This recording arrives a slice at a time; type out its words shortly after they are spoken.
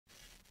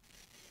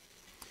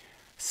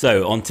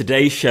So on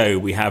today's show,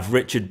 we have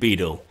Richard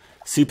Biedul,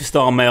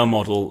 superstar male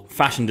model,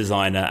 fashion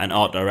designer and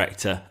art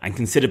director, and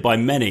considered by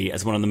many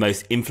as one of the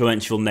most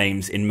influential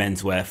names in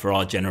menswear for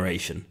our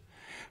generation.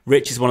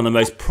 Rich is one of the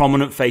most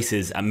prominent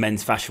faces at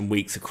men's fashion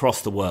weeks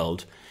across the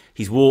world.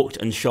 He's walked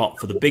and shot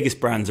for the biggest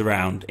brands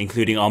around,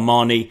 including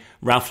Armani,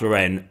 Ralph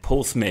Lauren,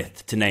 Paul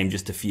Smith, to name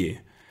just a few.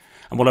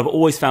 And what I've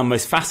always found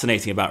most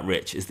fascinating about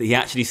Rich is that he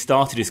actually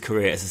started his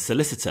career as a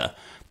solicitor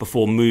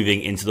before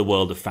moving into the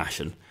world of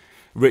fashion.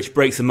 Rich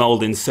breaks the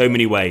mold in so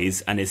many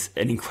ways and is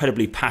an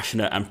incredibly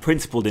passionate and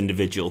principled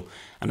individual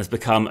and has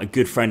become a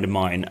good friend of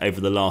mine over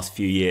the last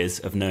few years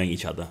of knowing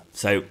each other.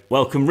 So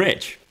welcome,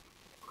 Rich.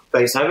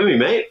 Thanks for having me,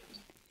 mate.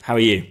 How are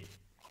you?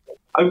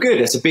 I'm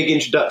good. It's a big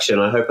introduction.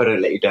 I hope I don't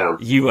let you down.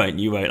 You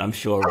won't. I'm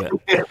sure of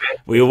it.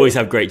 We always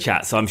have great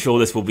chats, so I'm sure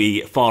this will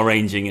be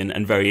far-ranging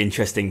and very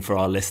interesting for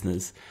our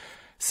listeners.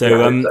 So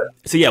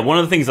yeah, one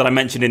of the things that I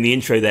mentioned in the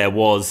intro there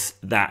was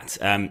that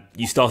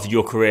you started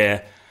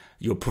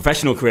your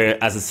professional career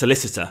as a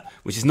solicitor,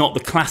 which is not the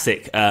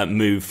classic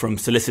move from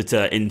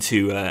solicitor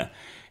into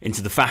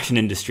the fashion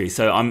industry.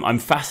 So I'm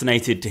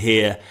fascinated to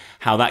hear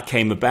how that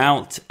came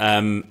about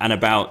and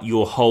about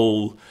your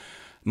whole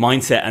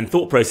mindset and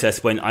thought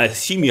process when I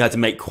assume you had to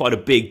make quite a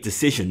big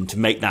decision to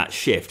make that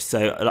shift.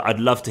 So I'd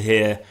love to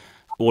hear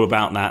all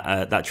about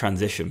that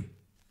transition.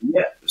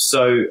 Yeah.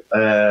 So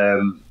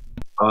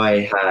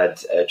I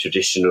had a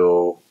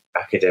traditional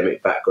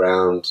academic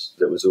background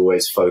that was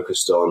always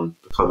focused on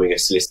becoming a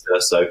solicitor.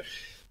 So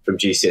from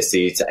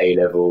GCSE to A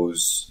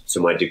levels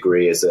to my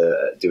degree as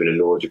doing a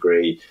law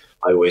degree,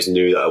 I always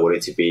knew that I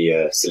wanted to be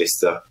a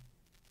solicitor.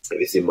 It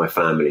was in my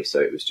family, so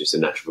it was just a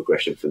natural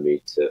progression for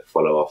me to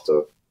follow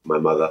after my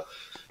mother.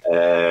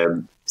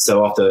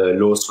 So after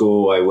law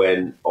school, I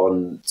went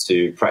on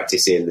to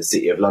practice in the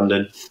City of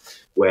London,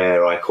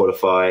 where I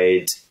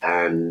qualified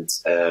and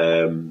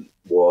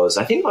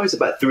I think I was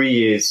about 3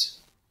 years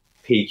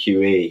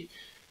PQE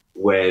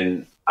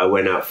when I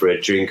went out for a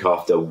drink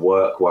after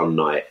work one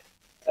night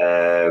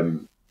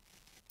and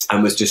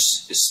was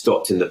just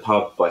stopped in the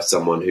pub by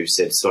someone who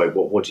said, "Sorry,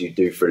 what do you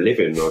do for a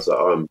living?" And I was like,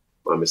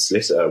 I'm a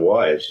solicitor.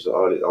 Why? She's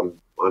like,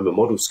 I'm a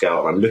model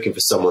scout. I'm looking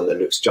for someone that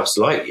looks just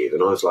like you.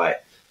 And I was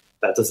like,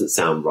 that doesn't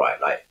sound right.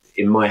 Like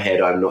in my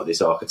head, I'm not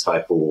this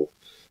archetypal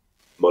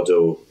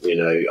model.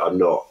 I'm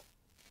not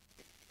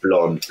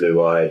blonde,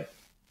 blue-eyed,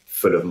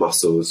 full of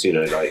muscles.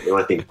 Like when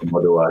I think of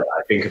model, I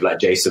think of like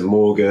Jason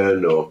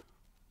Morgan or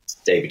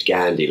David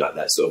Gandy, like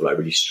that sort of like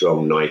really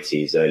strong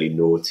 90s, early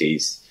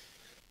noughties,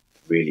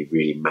 really,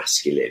 really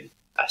masculine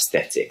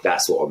aesthetic.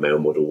 That's what a male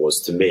model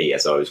was to me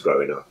as I was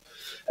growing up.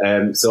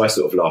 So I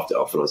sort of laughed it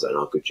off and I was like,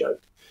 "Oh, good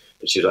joke."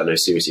 And she was like, "No,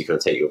 seriously, can I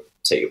take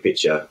your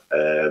picture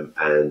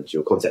and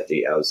your contact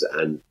details?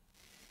 And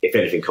if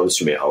anything comes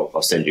from it,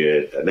 I'll send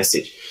you a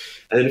message."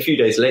 And then a few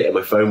days later,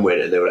 my phone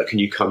went and they were like, "Can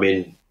you come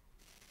in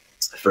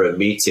for a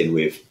meeting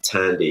with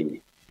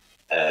Tandy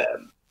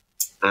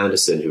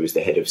Anderson, who was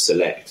the head of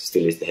Select,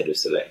 still is the head of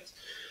Select."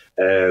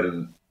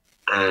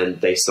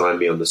 And they signed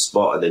me on the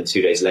spot. And then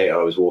 2 days later,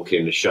 I was walking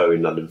in a show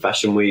in London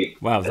Fashion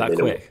Week. Wow, was that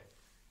quick?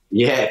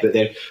 Yeah, but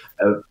then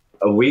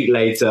a week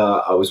later,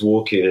 I was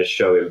walking in a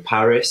show in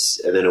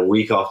Paris. And then a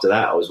week after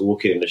that, I was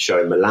walking in a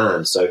show in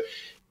Milan. So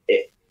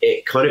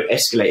it kind of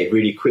escalated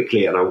really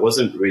quickly. And I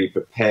wasn't really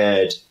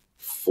prepared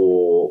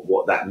for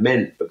what that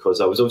meant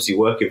because I was obviously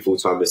working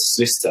full-time as a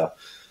solicitor.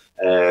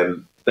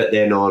 But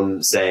then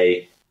on,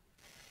 say,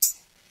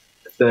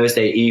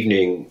 Thursday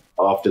evening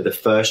after the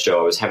first show,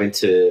 I was having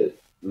to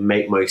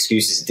make my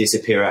excuses to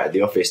disappear out of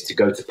the office to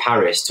go to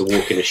Paris to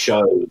walk in a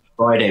show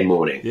Friday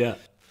morning. Yeah.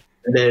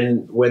 And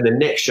then when the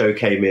next show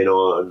came in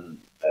on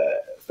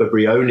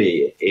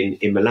Fabrioni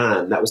in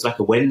Milan, that was like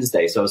a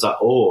Wednesday. So I was like,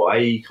 oh,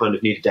 I kind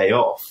of need a day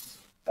off.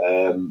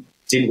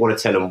 Didn't want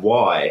to tell them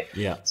why.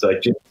 Yeah. So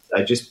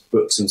I just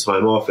booked some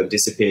time off and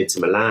disappeared to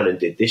Milan and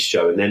did this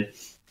show. And then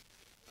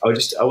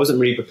I wasn't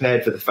really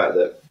prepared for the fact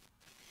that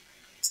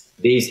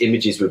these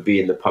images would be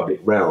in the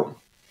public realm.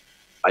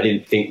 I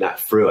didn't think that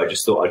through. I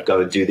just thought I'd go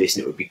and do this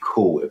and it would be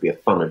cool. It would be a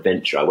fun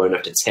adventure. I won't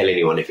have to tell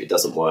anyone if it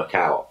doesn't work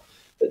out.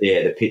 But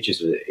yeah, the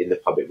pictures were in the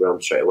public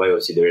realm straight away.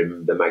 Obviously, they're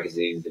in the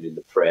magazines and in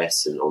the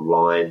press and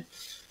online.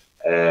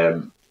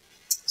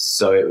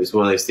 So it was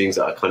one of those things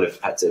that I kind of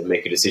had to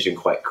make a decision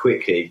quite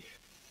quickly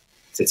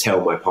to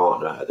tell my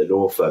partner at the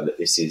law firm that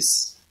this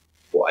is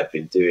what I'd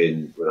been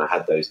doing when I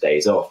had those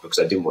days off, because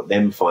I didn't want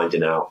them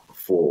finding out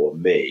before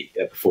me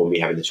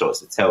having the chance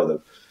to tell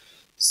them.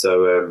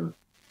 So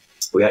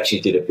we actually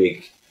did a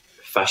big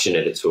fashion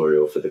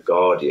editorial for The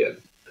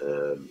Guardian,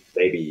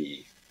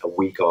 maybe a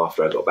week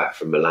after I got back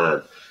from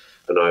Milan.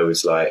 And I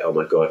was like, oh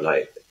my God,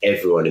 like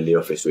everyone in the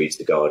office reads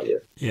The Guardian.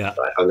 Yeah.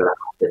 Like, I'm going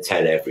to have to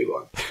tell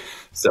everyone.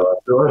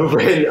 So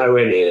I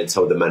went in and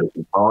told the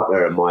managing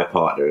partner and my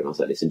partner, and I was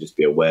like, listen, just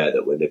be aware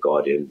that when The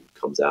Guardian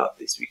comes out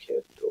this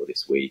weekend or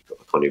this week,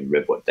 I can't even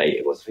remember what date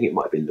it was. I think it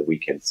might have been the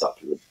weekend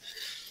supplement.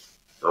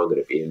 I'm going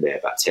to be in there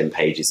about 10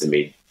 pages of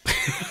me.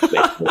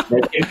 That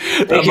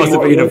must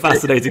have been a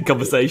fascinating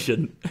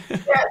conversation.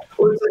 Yeah,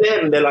 well, to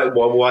them, they're like,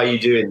 well, why are you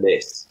doing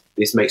this?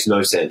 This makes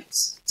no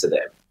sense to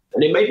them.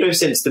 And it made no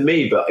sense to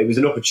me, but it was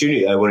an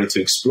opportunity that I wanted to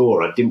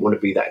explore. I didn't want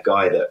to be that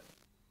guy that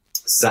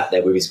sat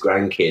there with his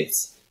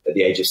grandkids at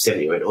the age of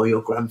 70 and went, oh,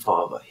 your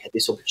grandfather had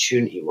this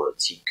opportunity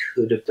once. He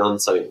could have done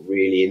something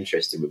really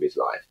interesting with his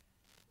life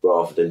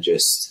rather than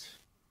just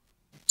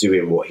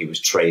doing what he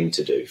was trained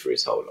to do for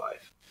his whole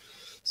life.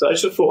 So I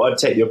just thought I'd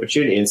take the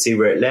opportunity and see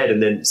where it led.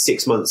 And then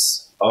 6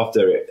 months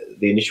after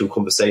the initial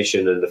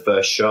conversation and the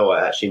first show,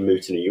 I actually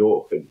moved to New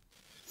York and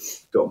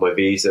got my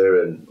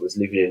visa and was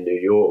living in New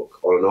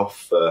York on and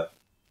off for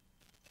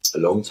a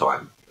long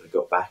time. I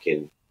got back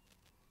in,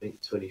 I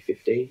think,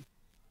 2015,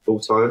 full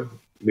time,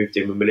 moved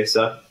in with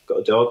Melissa, got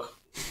a dog,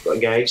 got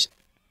engaged.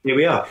 Here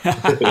we are.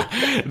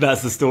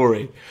 That's the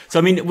story. So,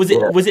 I mean, was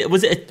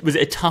it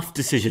a tough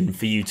decision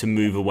for you to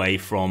move away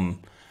from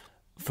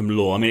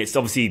law? I mean, it's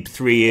obviously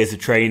 3 years of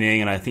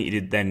training, and I think you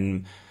did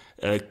then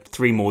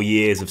 3 more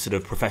years of sort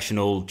of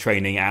professional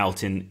training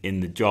out in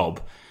the job.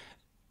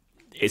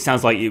 It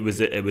sounds like it was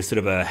sort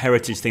of a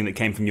heritage thing that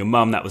came from your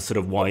mum. That was sort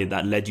of why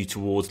that led you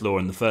towards law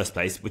in the first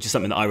place, which is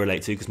something that I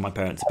relate to because my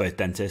parents are both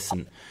dentists,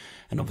 and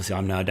obviously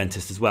I'm now a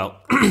dentist as well.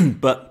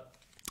 But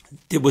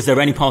was there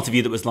any part of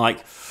you that was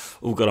like,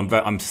 oh God,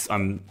 I'm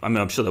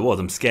sure there was.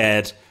 I'm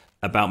scared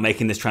about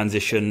making this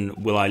transition.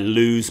 Will I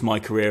lose my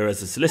career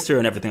as a solicitor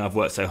and everything I've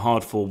worked so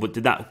hard for? But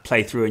did that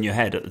play through in your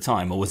head at the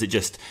time, or was it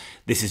just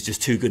this is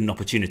just too good an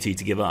opportunity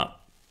to give up?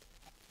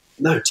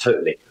 No,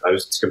 totally. I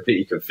was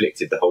completely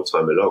conflicted the whole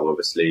time along.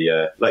 Obviously,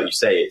 like you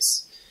say,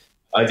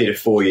 I did a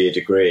 4-year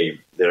degree,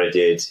 then I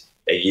did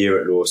a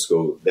year at law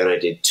school, then I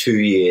did 2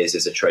 years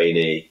as a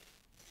trainee,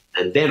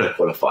 and then I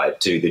qualified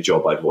to the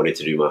job I'd wanted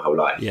to do my whole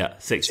life. Yeah,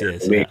 6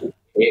 years. I mean,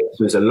 it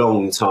was a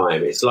long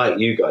time. It's like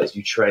you guys,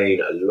 you train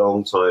a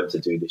long time to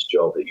do this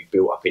job that you've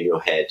built up in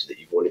your head that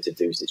you've wanted to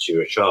do since you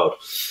were a child.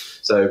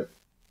 So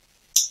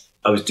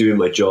I was doing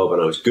my job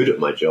and I was good at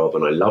my job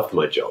and I loved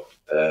my job.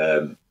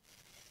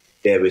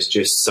 There was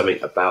just something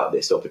about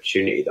this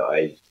opportunity that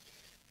I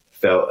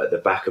felt at the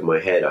back of my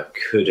head I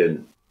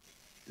couldn't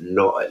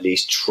not at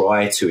least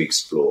try to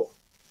explore,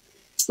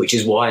 which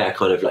is why I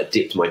kind of like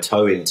dipped my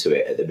toe into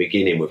it at the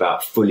beginning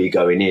without fully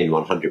going in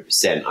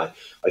 100%.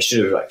 I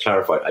should have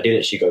clarified. I didn't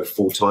actually go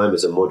full time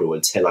as a model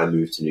until I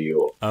moved to New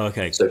York. Oh,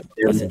 okay. So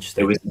that's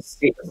interesting. There was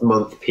a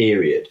 6-month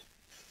period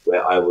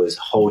where I was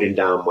holding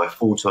down my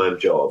full-time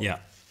job. Yeah.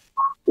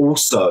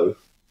 Also,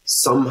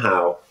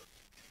 somehow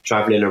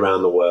traveling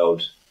around the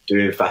world,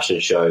 doing fashion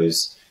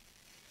shows,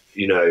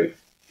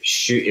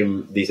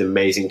 shooting these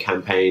amazing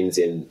campaigns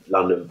in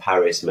London,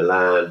 Paris,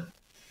 Milan,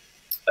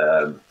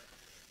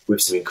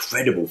 with some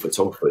incredible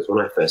photographers.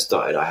 When I first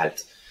started, I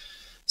had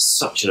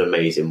such an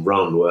amazing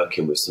run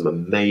working with some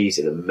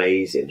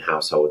amazing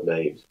household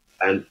names.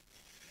 And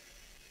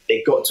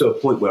it got to a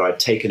point where I'd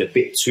taken a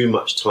bit too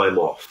much time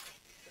off.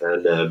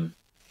 And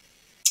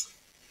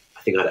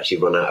I think I'd actually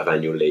run out of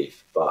annual leave.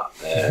 But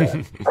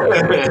and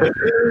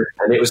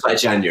it was like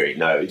January.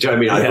 No, do you know what I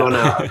mean? I'd run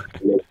out.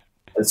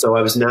 And so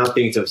I was now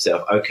thinking to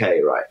myself,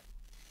 okay, right,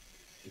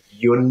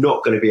 you're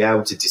not going to be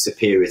able to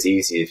disappear as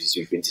easy as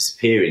you've been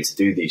disappearing to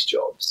do these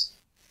jobs.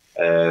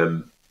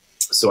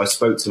 So I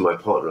spoke to my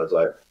partner. I was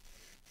like,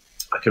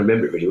 I can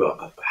remember it really well.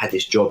 I had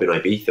this job in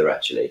Ibiza,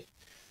 actually,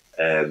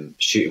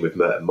 shooting with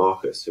Mert and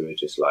Marcus, who were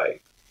just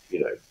like,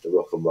 the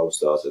rock and roll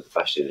stars of the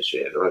fashion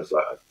industry. And I was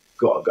like, I've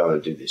got to go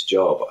and do this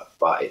job,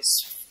 but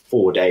it's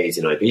 4 days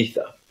in Ibiza.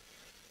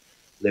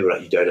 And they were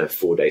like, you don't have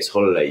 4 days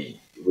holiday.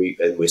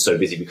 We're so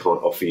busy, we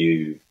can't offer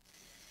you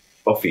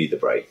the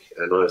break.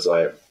 And I was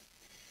like,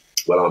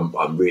 well,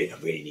 I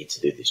really need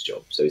to do this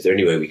job. So is there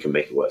any way we can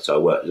make it work? So I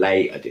worked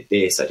late, I did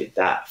this, I did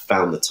that,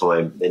 found the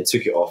time, then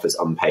took it off as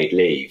unpaid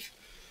leave.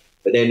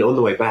 But then on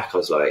the way back, I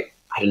was like,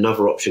 I had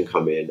another option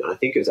come in. And I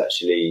think it was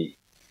actually,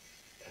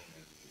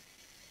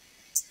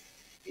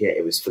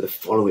 it was for the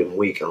following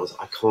week. I was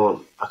like,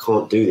 I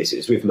can't do this. It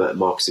was with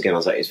Marcus again. I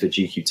was like, it's for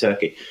GQ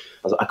Turkey.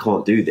 I was like, I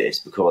can't do this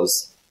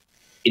because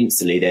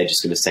instantly they're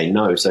just going to say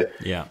no. So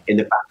in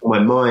the back of my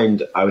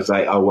mind, I was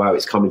like, oh, wow,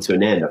 it's coming to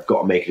an end. I've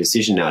got to make a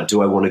decision now.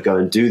 Do I want to go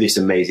and do this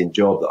amazing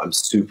job that I'm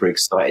super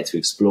excited to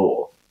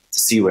explore, to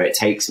see where it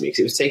takes me? Because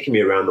it was taking me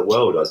around the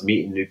world. I was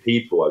meeting new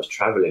people. I was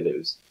traveling. It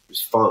was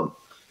fun.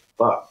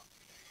 But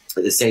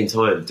at the same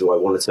time, do I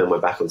want to turn my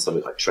back on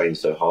something I trained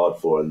so hard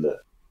for and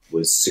that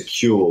was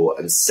secure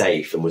and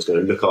safe and was going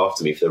to look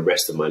after me for the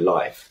rest of my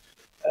life,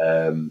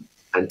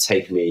 and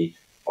take me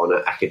on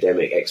an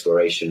academic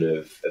exploration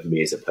of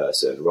me as a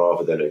person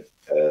rather than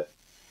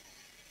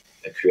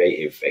a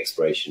creative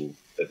exploration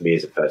of me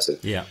as a person.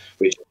 Yeah.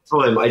 Which at the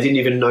time, I didn't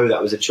even know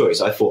that was a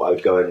choice. I thought I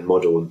would go and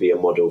model and be a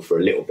model for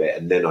a little bit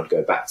and then I'd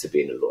go back to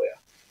being a lawyer.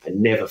 I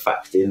never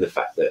factored in the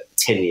fact that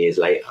 10 years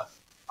later,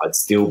 I'd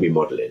still be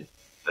modeling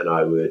and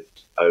I would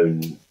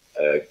own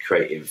a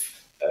creative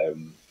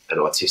and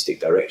artistic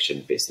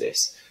direction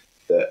business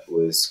that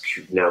was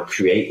now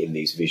creating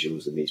these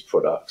visuals and these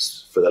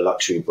products for the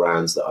luxury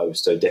brands that I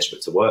was so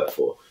desperate to work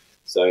for.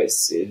 So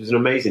it was an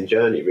amazing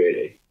journey,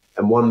 really,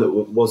 and one that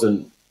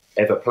wasn't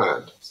ever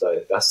planned.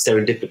 So that's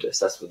serendipitous.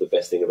 That's the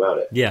best thing about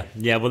it.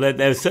 Yeah. Well,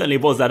 there certainly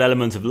was that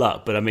element of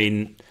luck, but I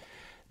mean,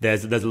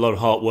 there's a lot of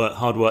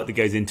hard work that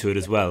goes into it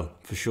as well,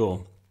 for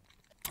sure.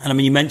 And I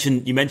mean, you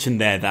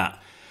mentioned there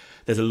that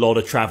there's a lot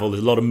of travel,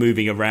 there's a lot of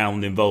moving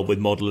around involved with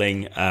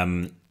modelling,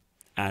 and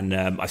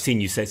I've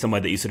seen you say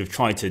somewhere that you sort of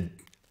try to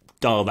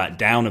dial that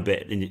down a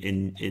bit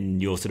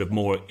in your sort of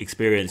more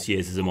experienced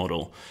years as a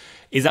model.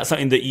 Is that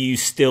something that you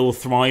still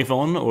thrive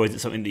on, or is it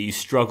something that you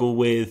struggle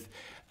with?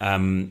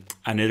 And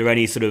are there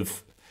any sort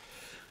of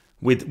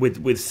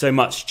with so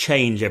much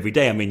change every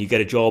day? I mean, you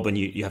get a job and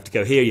you have to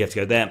go here, you have to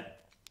go there.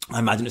 I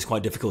imagine it's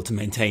quite difficult to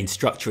maintain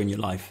structure in your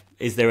life.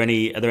 Are there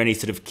any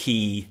sort of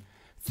key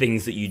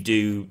things that you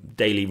do,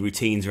 daily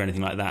routines or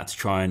anything like that, to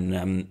try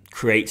and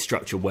create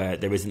structure where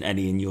there isn't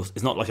any in your?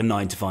 It's not like a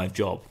 9-to-5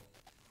 job.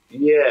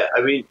 Yeah,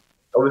 I mean,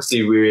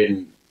 obviously we're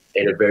in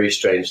a very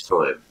strange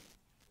time.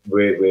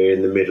 We're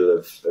in the middle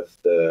of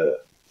the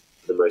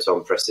most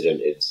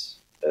unprecedented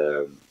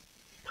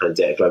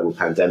global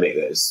pandemic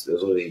that has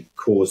already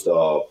caused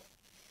our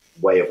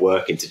way of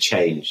working to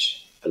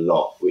change a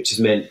lot, which has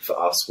meant for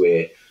us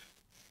we're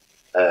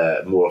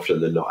more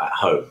often than not at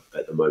home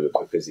at the moment,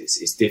 because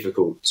it's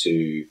difficult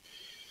to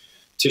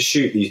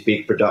shoot these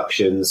big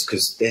productions,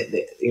 because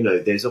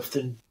there's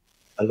often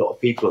a lot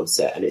of people on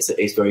set and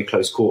it's very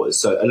close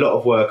quarters. So a lot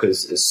of work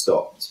has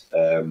stopped,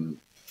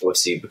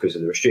 obviously because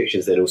of the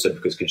restrictions, then also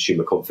because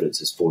consumer confidence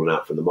has fallen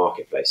out from the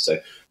marketplace. So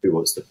who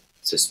wants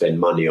to spend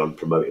money on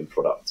promoting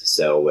product to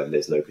sell when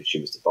there's no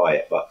consumers to buy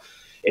it? But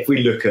if we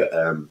look at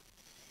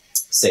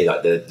say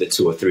like the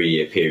 2 or 3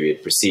 year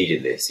period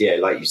preceding this, yeah,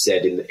 like you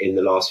said, in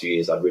the last few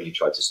years, I've really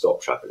tried to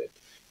stop traveling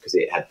because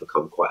it had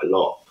become quite a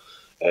lot.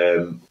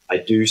 I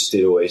do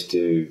still always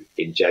do,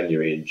 in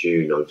January and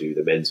June, I'll do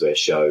the menswear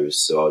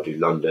shows. So I'll do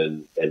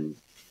London, then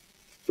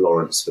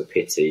Florence for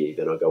Pitti,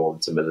 then I'll go on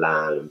to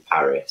Milan and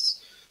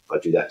Paris. I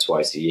do that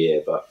twice a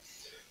year. But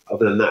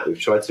other than that, we've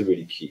tried to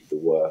really keep the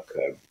work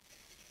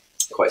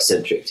quite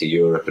centric to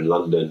Europe and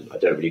London. I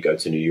don't really go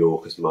to New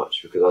York as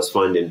much, because I was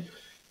finding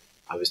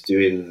I was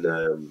doing,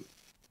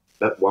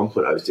 at one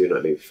point I was doing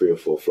like maybe 3 or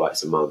 4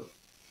 flights a month.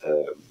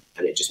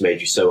 And it just made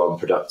you so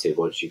unproductive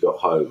once you got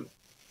home,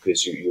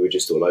 because you were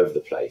just all over the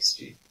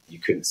place. You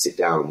couldn't sit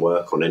down and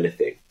work on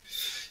anything.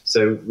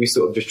 So we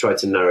sort of just tried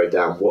to narrow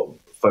down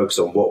focus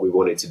on what we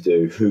wanted to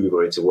do, who we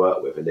wanted to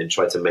work with, and then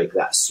try to make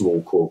that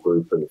small core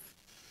group of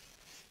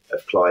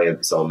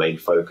clients our main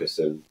focus.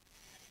 And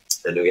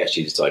we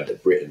actually decided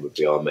that Britain would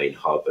be our main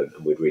hub,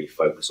 and we'd really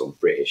focus on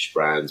British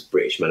brands,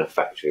 British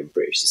manufacturing,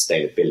 British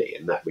sustainability,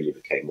 and that really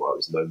became what I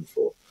was known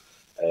for.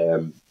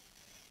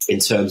 In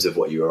terms of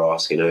what you were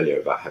asking earlier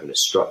about having a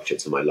structure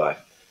to my life,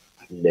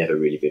 I've never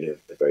really been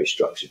a very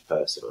structured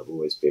person. I've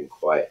always been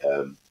quite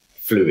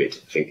fluid,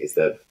 I think is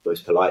the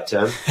most polite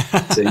term.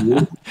 So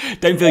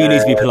don't feel you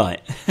need to be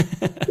polite.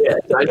 Yeah,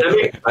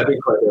 dynamic. I've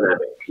been quite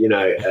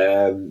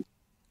dynamic.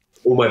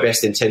 All my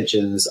best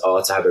intentions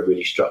are to have a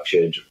really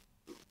structured,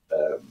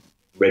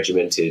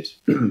 regimented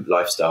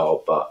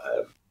lifestyle, but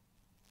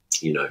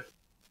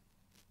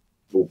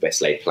all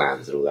best laid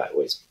plans and all that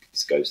always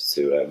gets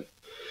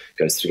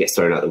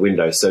thrown out the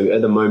window. So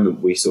at the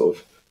moment, we sort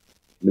of,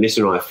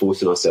 Melissa and I are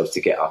forcing ourselves to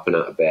get up and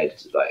out of bed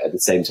like at the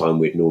same time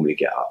we'd normally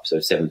get up, so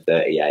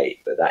 7:38.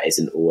 But that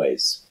isn't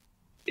always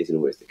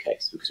the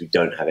case, because we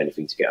don't have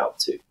anything to get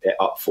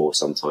up for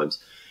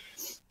sometimes.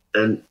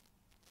 And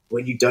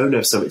when you don't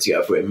have something to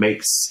get up for, it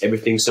makes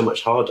everything so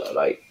much harder.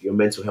 Like, your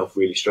mental health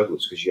really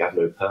struggles because you have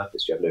no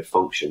purpose, you have no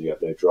function, you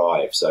have no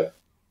drive. So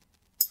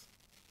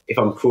if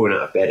I'm crawling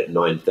out of bed at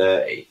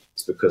 9:30,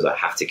 it's because I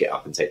have to get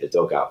up and take the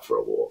dog out for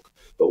a walk.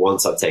 But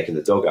once I've taken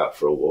the dog out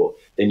for a walk,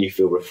 then you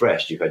feel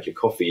refreshed. You've had your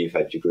coffee, you've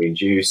had your green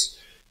juice,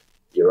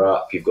 you're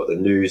up, you've got the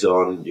news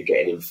on, you're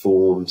getting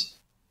informed.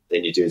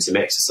 Then you're doing some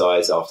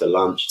exercise after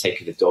lunch,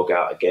 taking the dog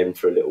out again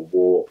for a little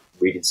walk,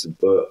 reading some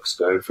books,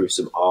 going through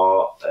some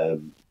art.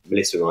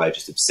 Melissa and I are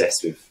just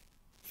obsessed with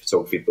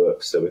photography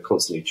books. So we're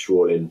constantly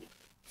trawling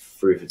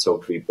through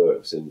photography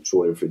books and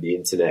trawling through the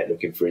internet,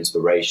 looking for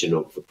inspiration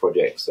for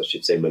projects. I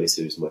should say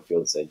Melissa is my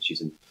fiance, and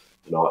she's an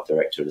art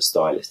director and a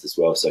stylist as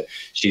well. So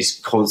she's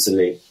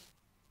constantly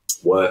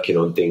working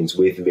on things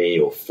with me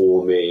or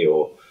for me,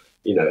 or,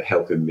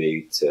 helping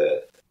me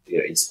to,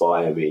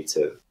 inspire me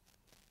to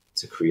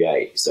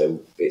create.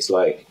 So it's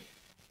like,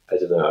 I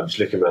don't know, I'm just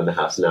looking around the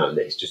house now and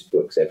it's just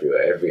books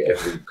everywhere.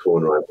 Every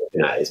corner I'm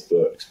looking at is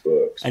books.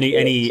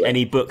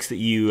 Any books that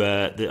you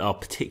that are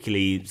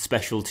particularly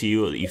special to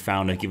you, or that you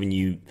found have given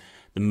you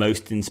the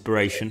most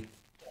inspiration?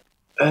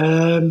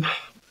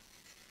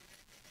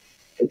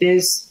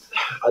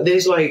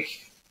 There's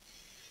like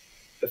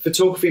a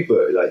photography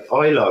book. Like,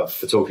 I love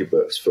photography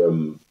books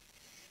from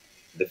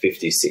the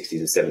 50s, 60s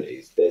and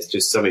 70s. There's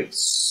just something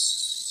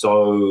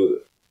so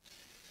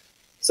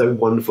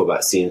wonderful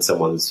about seeing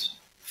someone's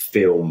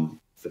film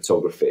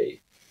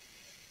photography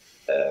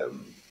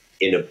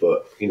in a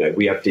book.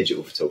 We have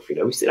digital photography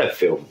now. We still have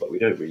film, but we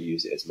don't really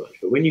use it as much.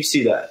 But when you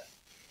see that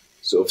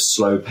sort of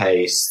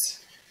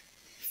slow-paced,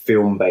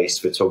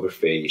 film-based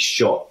photography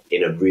shot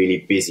in a really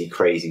busy,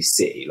 crazy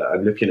city, like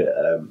I'm looking at,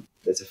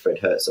 there's a Fred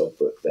Herzog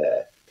book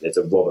there, there's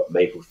a Robert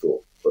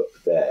Mapplethorpe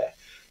book there,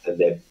 and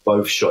they're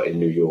both shot in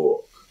New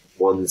York.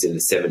 one's in the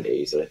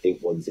 70s and I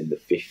think one's in the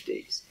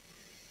 50s.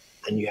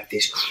 And you have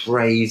this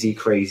crazy,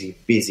 crazy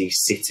busy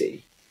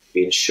city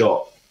being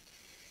shot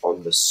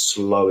on the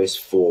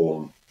slowest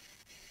form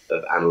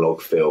of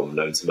analog film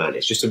known to man.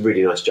 It's just a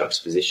really nice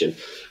juxtaposition.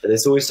 And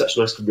there's always such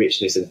nice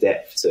richness and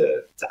depth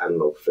to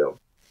analog film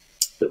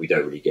that we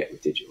don't really get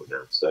with digital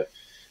now. So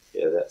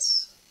yeah,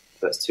 that's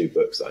two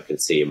books that I can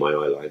see in my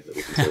eye line that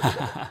we can talk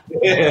about.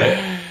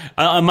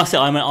 I must say,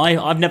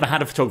 I've never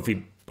had a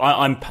photography.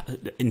 I'm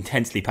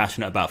intensely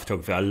passionate about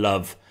photography. I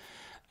love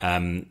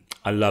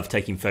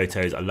taking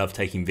photos. I love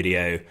taking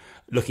video.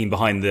 Looking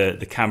behind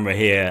the camera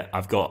here,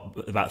 I've got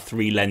about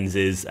 3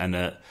 lenses,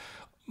 and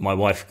my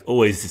wife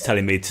always is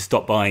telling me to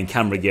stop buying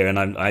camera gear, and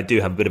I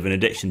do have a bit of an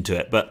addiction to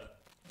it. But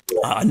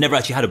I never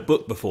actually had a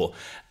book before,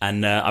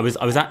 and I was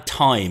at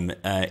Time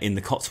in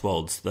the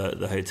Cotswolds,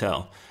 the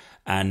hotel,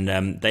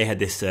 and they had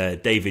this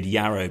David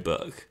Yarrow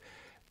book,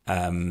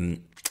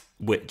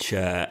 which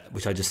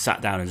I just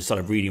sat down and just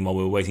started reading while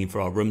we were waiting for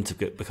our room to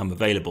become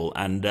available.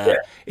 And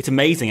it's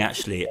amazing,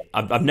 actually.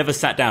 I've never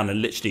sat down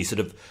and literally sort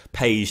of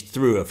paged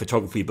through a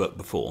photography book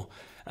before.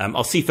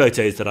 I'll see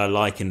photos that I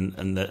like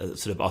and that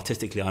sort of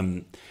artistically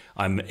I'm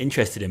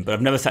interested in, but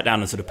I've never sat down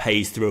and sort of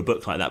paged through a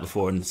book like that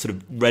before and sort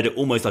of read it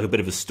almost like a bit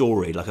of a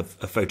story, like a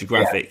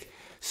photographic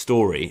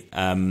story.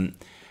 And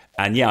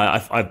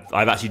yeah,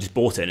 I've actually just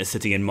bought it, and it's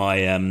sitting in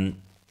my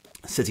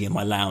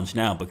lounge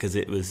now, because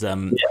it was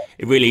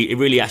it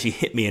really actually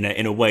hit me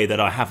in a way that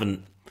I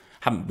haven't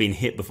been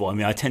hit before. I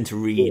mean, I tend to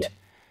read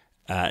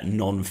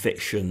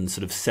non-fiction,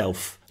 sort of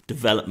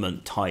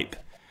self-development type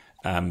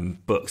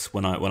books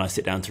when I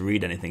sit down to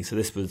read anything. So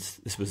this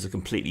was a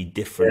completely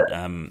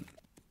different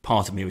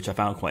part of me, which I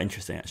found quite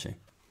interesting, actually.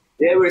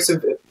 Yeah, well, it's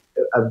a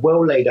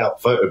well laid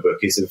out photo book.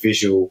 It's a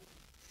visual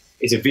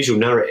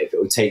narrative. It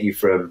will take you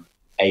from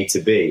A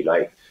to B.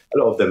 Like, a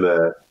lot of them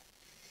are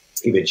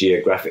either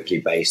geographically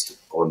based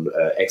on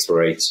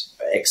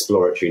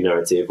exploratory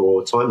narrative,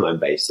 or timeline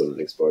based on an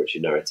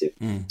exploratory narrative,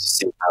 to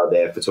see how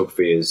their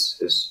photography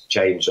has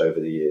changed over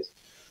the years.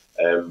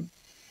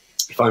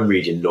 If I'm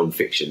reading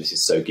non-fiction, this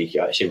is so geeky.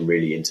 I actually am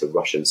really into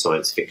Russian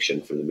science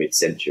fiction from the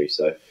mid-century.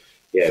 So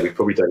yeah, we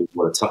probably don't even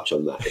want to touch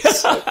on that.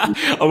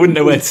 I wouldn't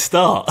know where to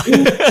start.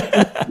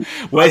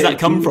 Where's that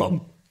come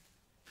from?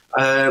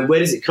 Where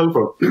does it come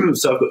from?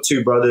 So I've got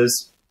 2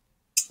 brothers.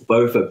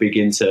 Both are big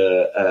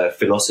into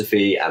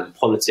philosophy and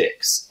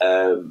politics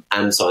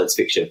and science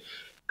fiction.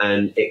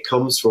 And it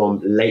comes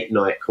from late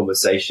night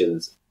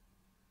conversations,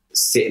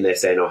 sitting there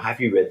saying, oh,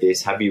 have you read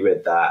this? Have you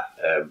read that?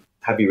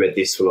 Have you read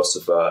this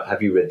philosopher?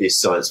 Have you read this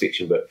science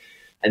fiction book?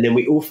 And then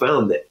we all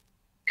found that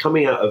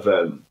coming out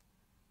of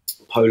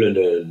Poland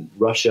and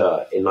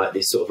Russia in like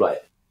this sort of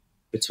like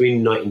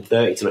between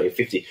 1930 to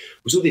 1950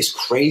 was all this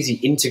crazy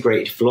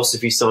integrated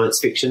philosophy, science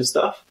fiction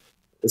stuff.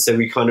 And so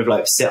we kind of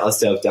like set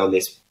ourselves down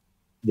this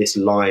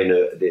line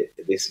of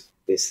this,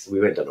 we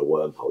went down a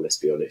wormhole, let's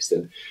be honest.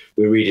 And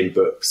we're reading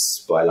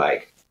books by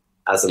like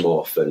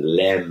Asimov and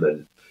Lem,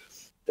 and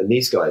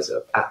these guys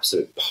are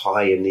absolute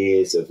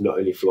pioneers of not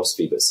only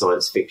philosophy but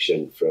science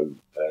fiction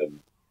from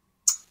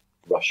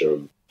Russia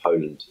and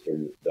Poland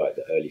in like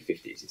the early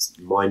 50s. It's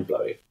mind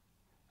blowing.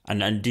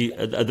 And do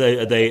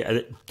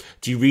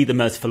you read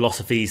them as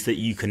philosophies that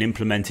you can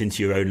implement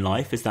into your own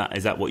life? Is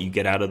that what you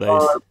get out of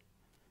those?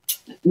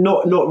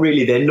 Not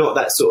really. They're not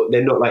that sort.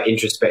 They're not like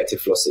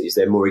introspective philosophies.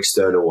 They're more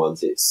external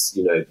ones. It's,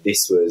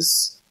 this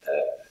was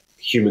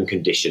human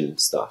condition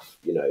stuff.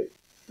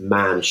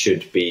 Man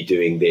should be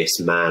doing this.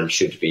 Man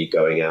should be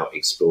going out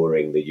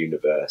exploring the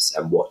universe.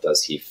 And what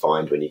does he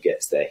find when he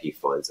gets there? He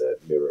finds a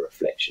mirror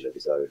reflection of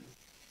his own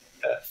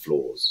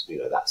flaws.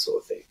 That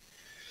sort of thing.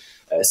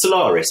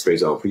 Solaris, for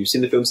example. You've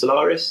seen the film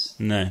Solaris?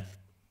 No.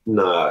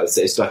 No,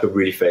 it's like a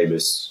really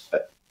famous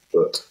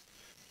book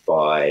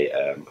by,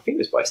 I think it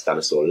was by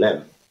Stanislaw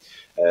Lem.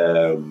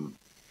 And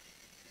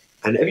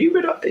have you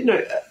read,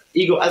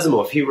 Igor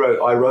Asimov? He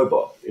wrote I,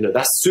 Robot.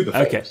 That's super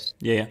famous. Okay,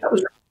 yeah. That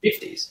was from the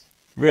 50s.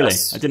 Really?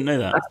 I didn't know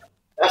that.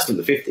 That's from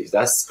the 50s.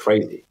 That's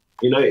crazy.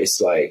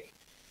 It's like,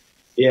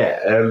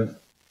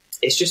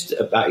 it's just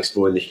about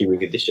exploring the human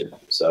condition.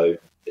 So,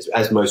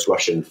 as most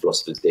Russian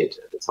philosophers did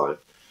at the time.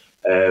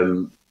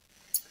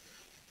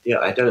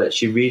 I don't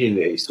actually read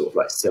any sort of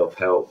like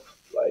self-help,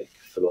 like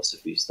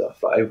philosophy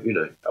stuff. Like I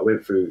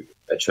went through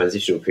a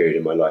transitional period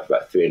in my life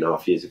about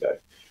 3.5 years ago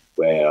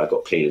where I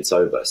got clean and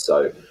sober.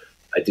 So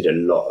I did a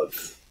lot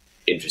of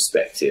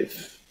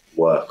introspective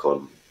work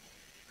on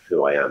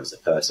who I am as a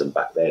person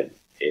back then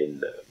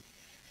in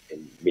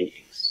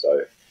meetings.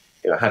 So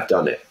I have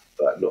done it,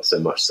 but not so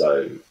much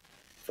so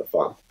for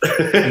fun.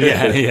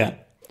 Yeah.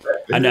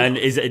 And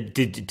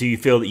do you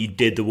feel that you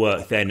did the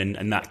work then,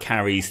 and that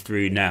carries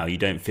through now? You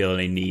don't feel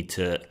any need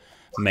to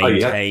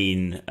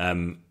maintain,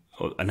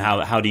 and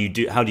how do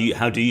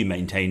you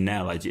maintain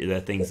now? Like, are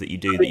there things that you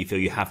do that you feel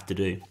you have to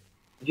do?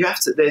 You have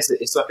to.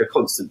 It's like a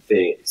constant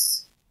thing.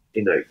 It's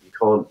you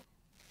can't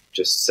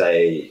just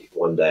say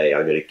one day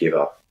I'm going to give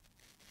up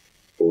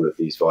all of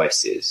these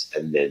vices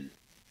and then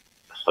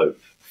hope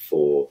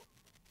for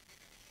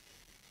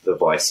the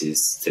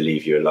vices to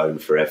leave you alone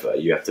forever.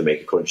 You have to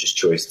make a conscious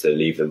choice to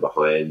leave them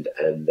behind,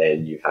 and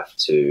then you have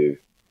to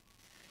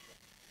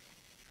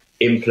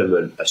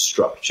implement a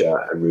structure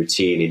and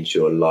routine into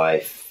your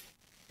life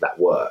that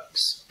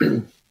works.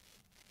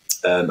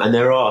 And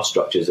there are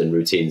structures and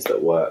routines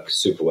that work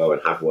super well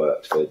and have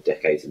worked for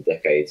decades and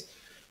decades.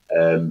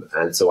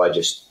 And so I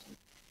just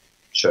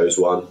chose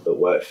one that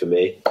worked for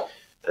me,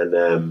 and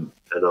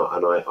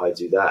I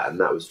do that. And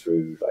that was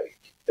through, like,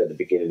 at the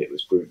beginning, it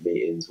was group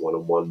meetings,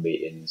 one-on-one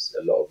meetings,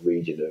 a lot of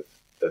reading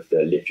of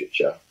the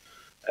literature.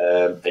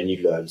 And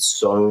you learn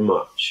so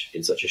much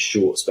in such a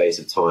short space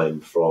of time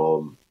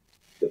from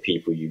the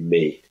people you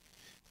meet,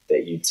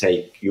 that you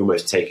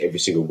almost take every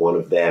single one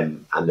of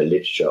them and the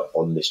literature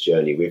on this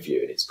journey with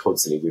you, and it's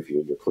constantly with you,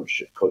 and you're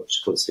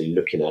constantly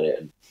looking at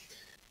it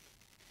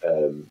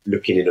and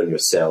looking in on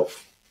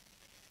yourself.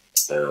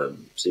 So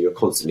you're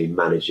constantly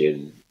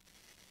managing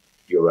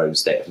your own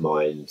state of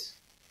mind,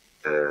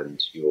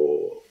 and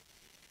you're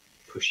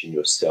pushing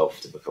yourself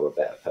to become a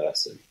better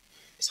person.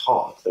 It's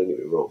hard, don't get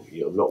me wrong.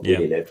 I'm not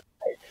winning every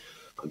day.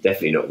 I'm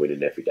definitely not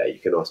winning every day. You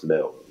can ask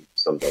Mel.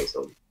 Some days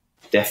I'm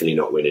definitely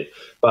not winning,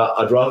 but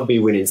I'd rather be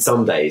winning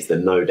some days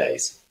than no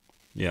days.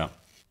 Yeah.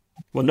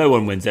 Well, no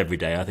one wins every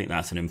day. I think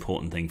that's an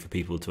important thing for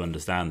people to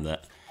understand,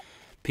 that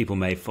people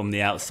may, from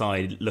the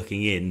outside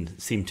looking in,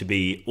 seem to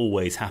be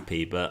always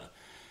happy, but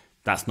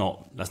that's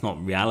not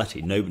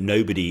reality.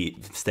 Nobody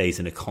stays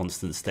in a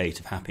constant state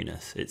of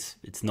happiness.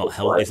 It's not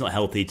healthy. Right. It's not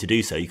healthy to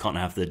do so. You can't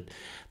have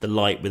the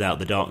light without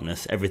the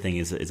darkness. Everything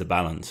is a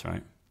balance,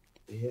 right?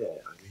 Yeah.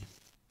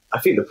 I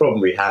think the problem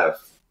we have,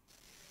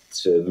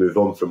 to move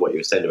on from what you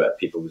were saying about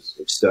people's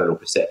external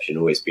perception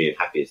always being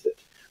happy, is that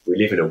we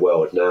live in a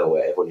world now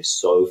where everyone is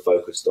so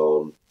focused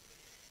on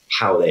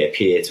how they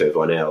appear to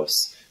everyone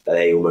else that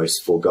they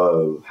almost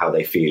forego how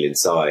they feel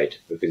inside,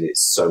 because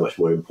it's so much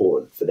more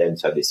important for them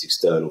to have this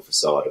external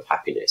facade of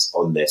happiness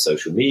on their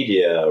social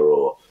media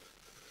or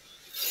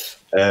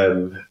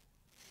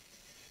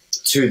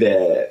to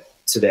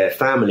their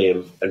family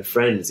and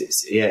friends.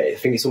 I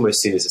think it's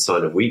almost seen as a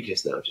sign of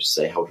weakness now. Just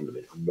say, hold on a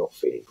minute, I'm not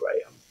feeling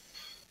great.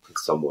 Can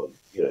someone,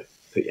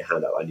 put your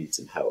hand up, I need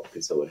some help,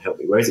 can someone help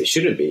me? Whereas it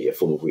shouldn't be a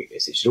form of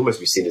weakness. It should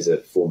almost be seen as a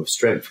form of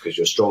strength, because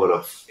you're strong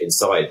enough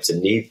inside to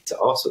need to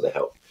ask for the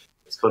help.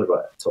 It's kind of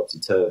like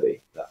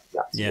topsy-turvy.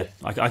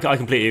 I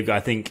completely agree.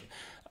 I think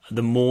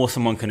the more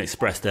someone can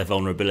express their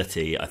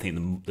vulnerability, I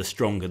think the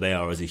stronger they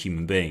are as a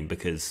human being,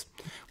 because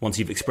once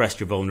you've expressed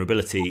your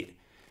vulnerability,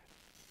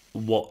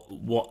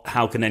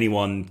 how can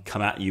anyone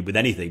come at you with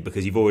anything,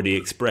 because you've already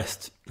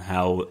expressed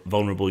how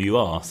vulnerable you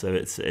are. So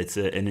it's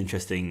an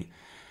interesting,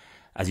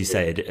 as you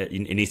say, it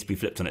needs to be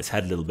flipped on its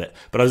head a little bit.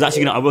 But I was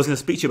actually going to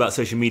speak to you about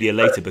social media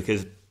later,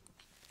 because,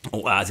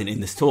 or as in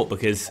this talk,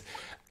 because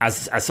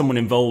as someone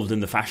involved in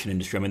the fashion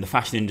industry, I mean, the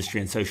fashion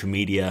industry and social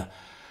media,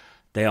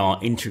 they are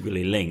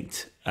integrally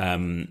linked.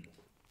 And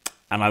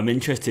I'm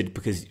interested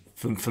because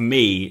for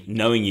me,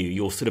 knowing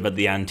you're sort of at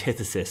the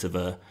antithesis of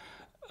an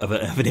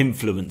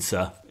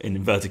influencer, in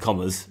inverted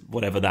commas,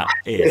 whatever that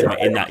is. I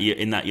mean,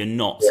 in that you're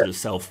not sort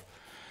of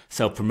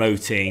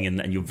self-promoting,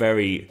 and you're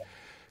very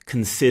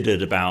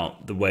considered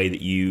about the way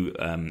that you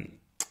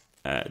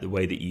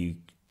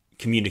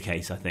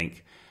communicate, I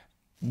think.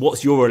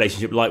 What's your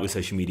relationship like with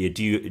social media?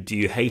 Do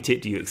you hate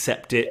it? Do you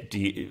accept it?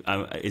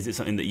 Is it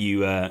something that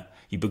you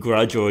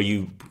begrudge, or are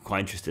you quite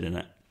interested in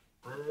it?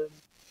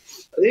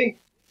 I think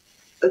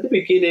at the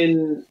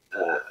beginning,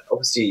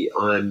 obviously,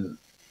 I'm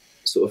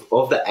sort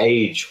of the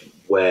age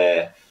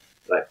where,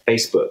 like,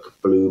 Facebook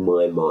blew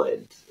my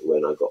mind.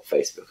 When I got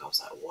Facebook, I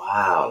was like,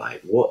 wow,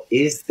 like, what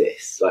is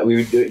this? Like, we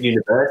were doing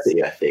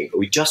university, I think.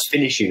 We just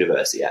finished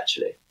university,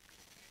 actually.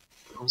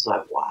 I was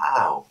like,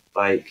 wow,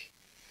 like,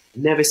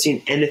 never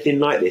seen anything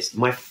like this.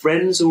 My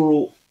friends are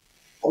all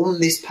on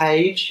this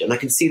page, and I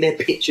can see their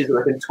pictures, and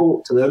I can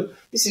talk to them.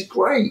 This is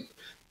great.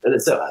 And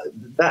it's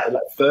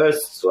that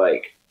first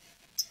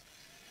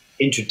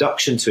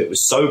introduction to it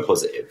was so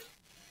positive.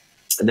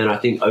 And then I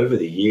think over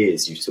the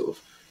years, you sort of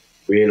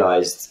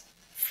realized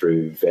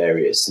through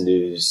various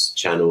news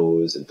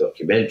channels and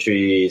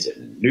documentaries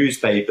and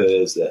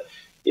newspapers that,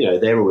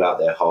 they're all out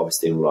there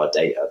harvesting all our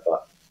data,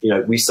 but,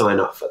 we sign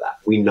up for that.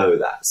 We know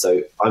that.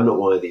 So I'm not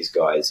one of these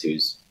guys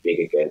who's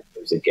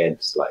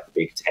against like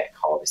big tech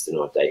harvesting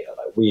our data.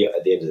 Like,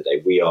 at the end of the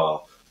day, we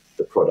are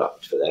the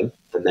product for them,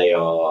 and they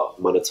are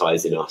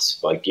monetizing us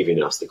by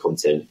giving us the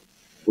content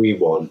we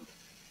want,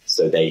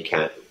 so they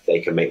can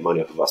make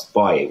money off of us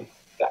buying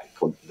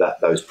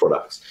those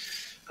products.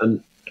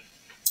 And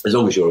as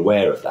long as you're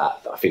aware of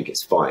that, I think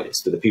it's fine.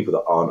 It's for the people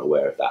that aren't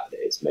aware of that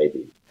it's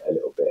maybe a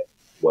little bit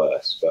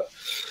worse. But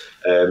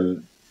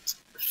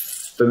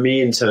for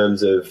me, in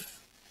terms of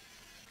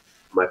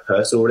my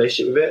personal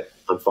relationship with it,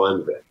 I'm fine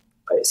with it.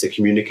 It's a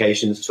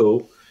communications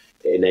tool.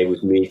 It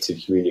enables me to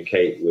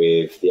communicate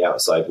with the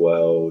outside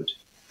world,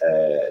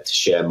 to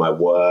share my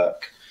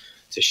work,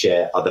 to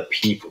share other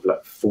people,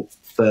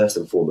 first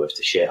and foremost,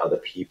 to share other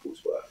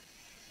people's work.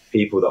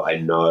 People that I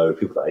know,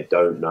 people that I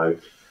don't know.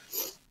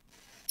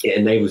 It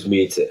enables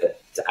me to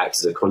act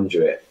as a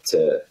conduit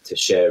to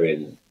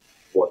sharing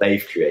what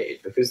they've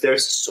created, because there are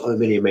so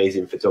many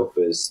amazing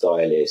photographers,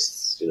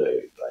 stylists, you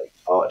know, like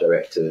art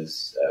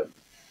directors,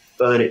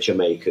 furniture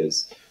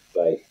makers,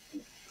 like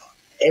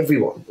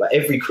everyone, like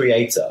every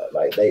creator,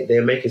 like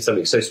they're making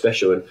something so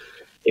special. And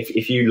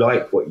if you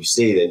like what you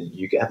see, then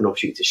you have an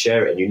opportunity to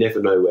share it, and you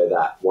never know where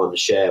that one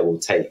share will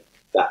take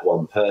that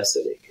one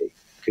person. It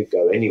could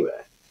go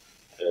anywhere.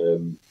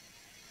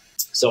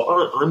 So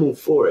I'm all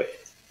for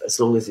it, as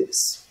long as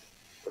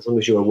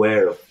you're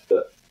aware of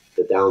the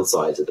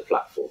downsides of the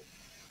platform.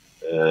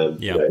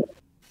 You know,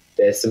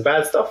 there's some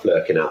bad stuff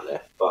lurking out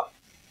there, but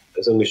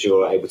as long as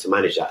you're able to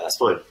manage that, that's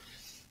fine.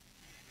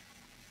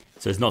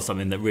 So it's not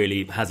something that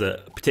really has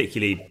a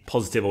particularly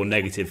positive or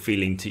negative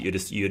feeling to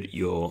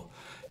you.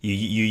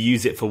 You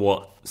use it for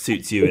what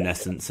suits you in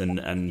essence,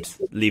 and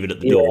leave it at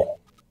the door.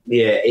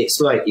 Yeah,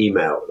 it's like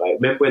email. Like,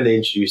 remember when they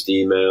introduced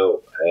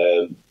email?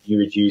 You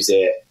would use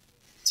it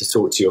to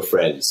talk to your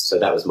friends. So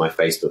that was my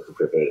Facebook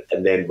equivalent.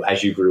 And then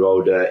as you grew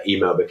older,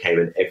 email became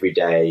an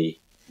everyday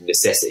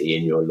necessity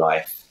in your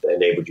life that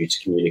enabled you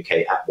to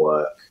communicate at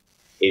work,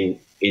 in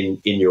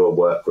your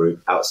work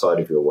group, outside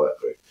of your work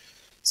group.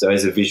 So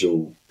as a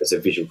visual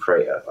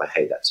creator, I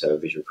hate that term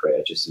visual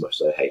creator just as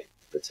much as I hate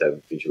the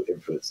term visual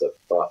influencer.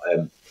 But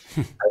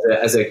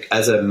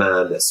as a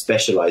man that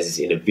specializes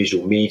in a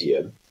visual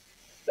medium,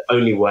 the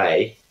only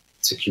way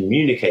to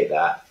communicate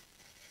that,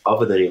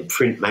 other than in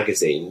print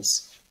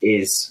magazines,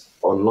 is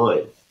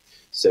online.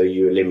 So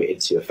you're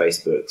limited to your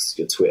Facebooks,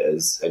 your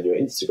Twitters, and your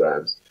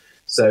Instagrams.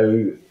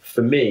 So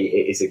for me,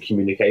 it is a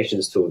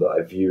communications tool that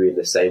I view in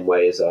the same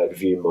way as I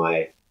view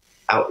my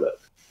Outlook.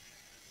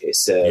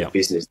 It's a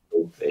business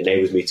tool. It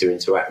enables me to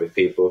interact with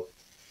people.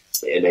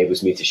 It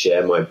enables me to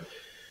share my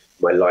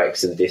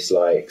likes and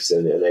dislikes,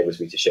 and it enables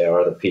me to share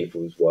other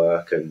people's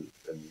work and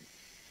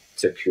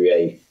to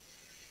create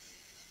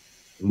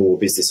more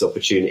business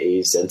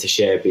opportunities and to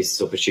share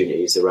business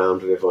opportunities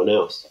around with everyone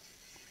else.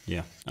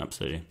 Yeah,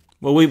 absolutely.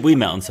 Well, we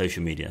met on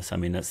social media, so I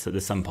mean,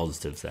 there's some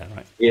positives there,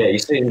 right? Yeah, you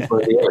see it by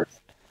the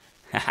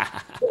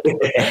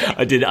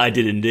end. I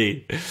did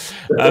indeed.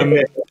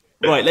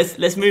 Right,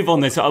 let's move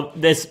on then. So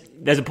there's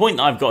a point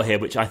that I've got here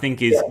which I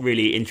think is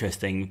really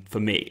interesting for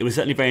me. It was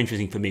certainly very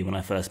interesting for me when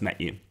I first met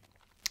you,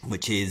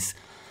 which is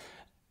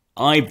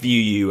I view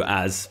you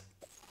as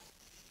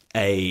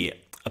a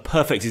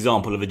perfect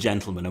example of a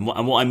gentleman, and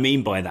what I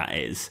mean by that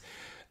is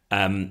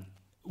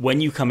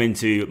when you come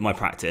into my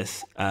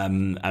practice,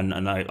 and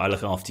I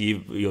look after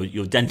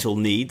your dental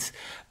needs.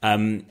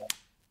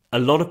 A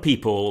lot of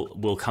people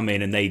will come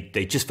in and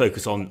they just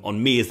focus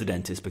on me as the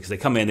dentist, because they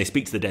come in, they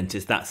speak to the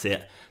dentist, that's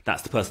it.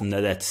 That's the person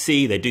they're there to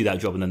see. They do that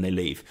job and then they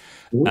leave.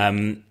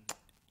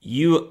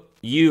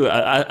 You,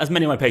 as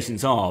many of my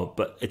patients are,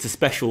 but it's a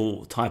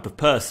special type of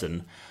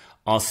person,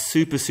 are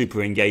super,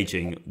 super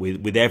engaging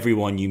with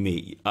everyone you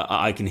meet.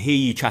 I can hear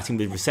you chatting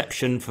with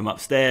reception from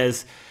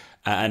upstairs,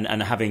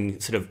 and having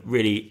sort of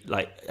really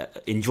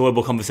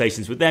enjoyable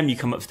conversations with them. You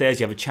come upstairs,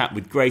 you have a chat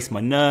with Grace,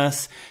 my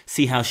nurse,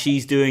 see how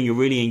she's doing. You're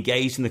really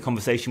engaged in the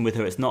conversation with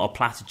her. It's not a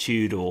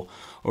platitude or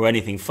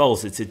anything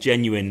false. It's a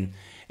genuine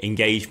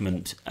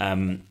engagement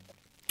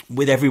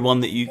with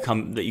everyone that you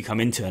come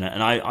into,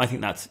 and I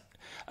think that's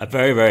a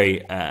very,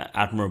 very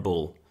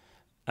admirable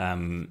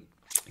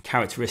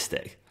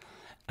characteristic.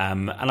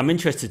 And I'm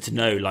interested to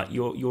know,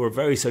 you're a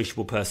very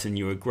sociable person.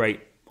 You're a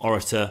great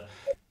orator.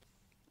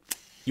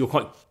 You're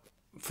quite,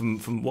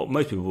 from what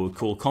most people would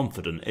call,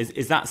 confident.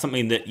 Is that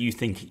something that you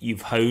think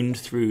you've honed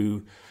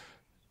through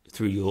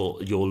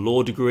your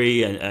law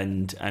degree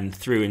and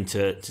through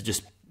into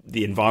just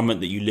the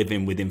environment that you live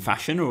in within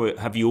fashion, or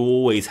have you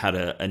always had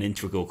an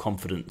integral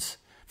confidence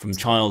from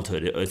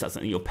childhood, or is that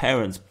something your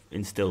parents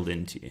instilled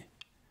into you?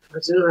 I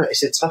don't know.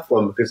 It's a tough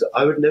one, because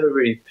I would never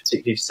really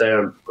particularly say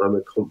I'm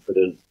a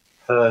confident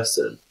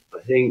person.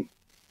 I think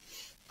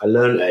I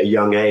learned at a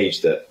young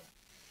age that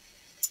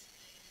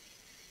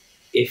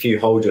if you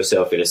hold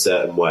yourself in a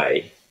certain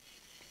way,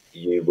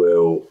 you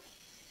will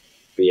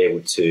be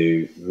able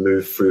to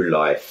move through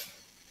life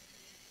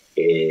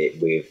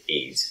with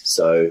ease.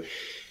 So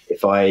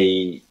if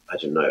I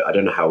don't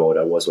know how old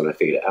I was when I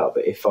figured it out,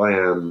 but if I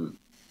am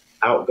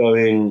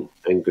outgoing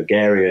and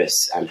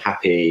gregarious and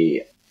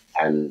happy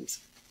and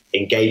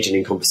engaging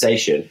in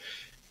conversation,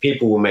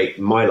 people will make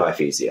my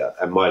life easier,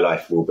 and my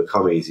life will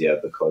become easier,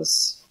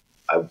 because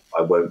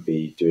I won't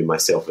be doing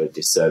myself a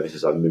disservice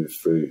as I move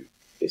through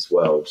this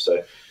world.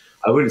 So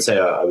I wouldn't say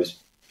I was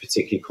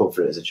particularly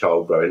confident as a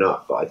child growing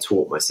up, but I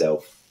taught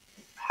myself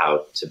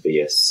how to be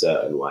a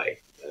certain way.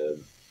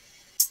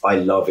 I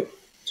love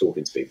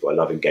talking to people. I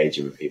love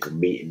engaging with people,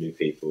 meeting new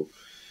people,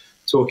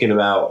 talking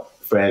about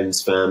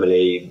friends,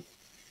 family,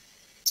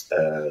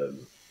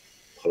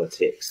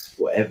 politics,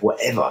 whatever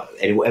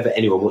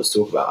anyone wants to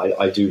talk about.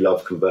 I do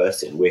love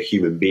conversing. We're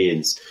human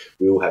beings.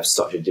 We all have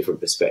such a different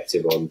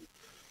perspective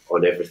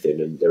on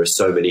everything, and there are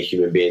so many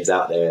human beings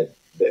out there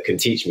that can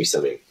teach me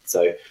something.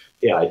 So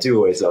yeah, I do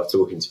always love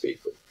talking to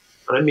people.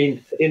 And I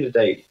mean, at the end of the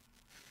day,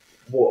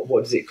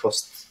 what does it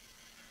cost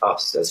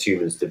us as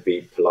humans to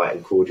be polite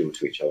and cordial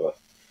to each other,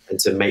 and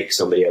to make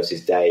somebody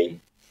else's day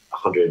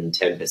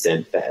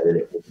 110% better than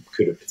it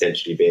could have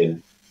potentially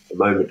been a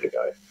moment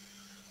ago.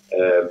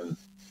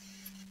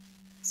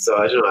 So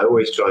I don't know, I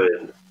always try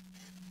and,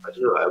 I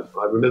don't know,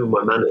 I remember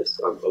my manners.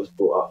 I was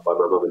brought up by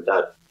my mum and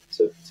dad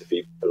to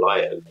be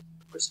polite and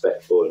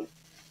respectful. And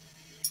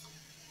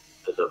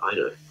I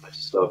know, I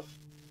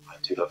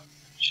do love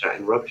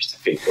chatting rubbish to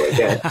people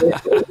again. I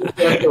just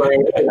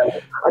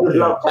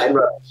love chatting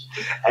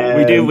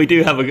rubbish. We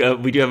do have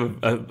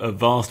a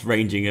vast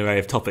ranging array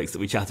of topics that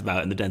we chat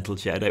about in the dental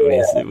chair, don't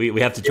we? So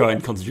we have to try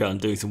and concentrate on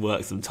doing some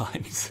work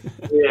sometimes.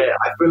 Yeah,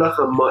 I feel like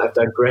I might have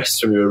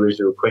digressed from your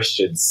original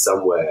question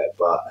somewhere,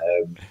 but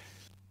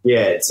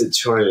to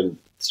try and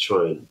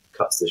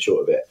cut to the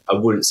short of it, I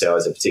wouldn't say I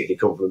was a particularly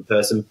confident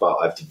person, but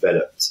I've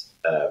developed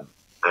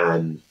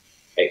an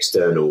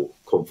external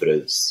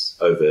confidence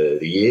over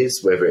the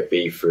years, whether it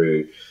be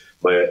through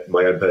my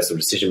own personal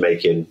decision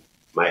making,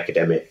 my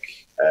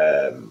academic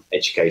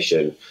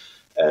education.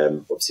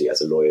 Obviously,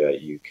 as a lawyer,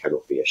 you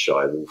cannot be a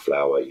shy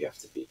wallflower. You have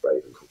to be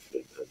brave and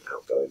confident and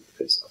outgoing,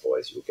 because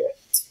otherwise you'll get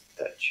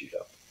chewed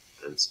up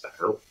and spat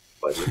out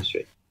by the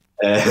industry,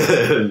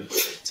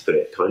 to put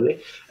it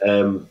kindly.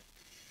 And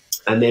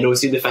then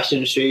obviously in the fashion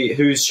industry,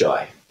 who's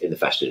shy in the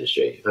fashion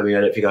industry? I mean,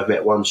 I don't think I've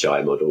met one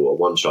shy model or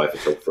one shy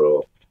photographer.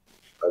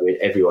 I mean,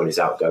 everyone is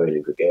outgoing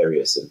and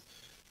gregarious and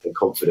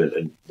confident,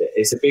 and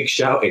it's a big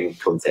shouting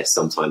contest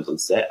sometimes on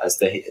set.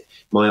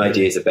 My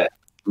ideas are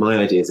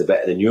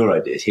better than your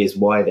ideas. Here's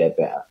why they're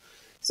better.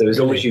 So as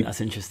long as you,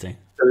 that's interesting.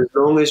 So as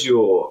long as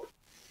you're,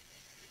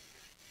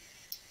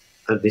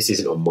 and this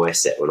isn't on my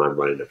set when I'm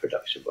running a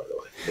production, by the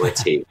way. My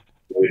team,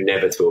 we would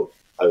never talk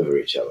over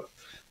each other.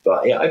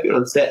 But yeah, I've been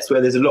on sets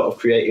where there's a lot of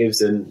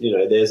creatives, and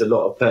there's a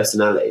lot of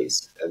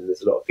personalities, and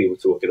there's a lot of people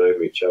talking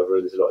over each other,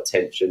 and there's a lot of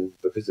tension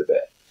because of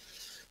it.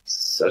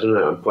 So I don't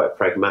know, I'm quite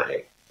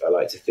pragmatic. I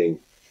like to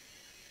think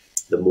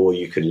the more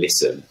you can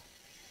listen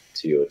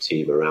to your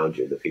team around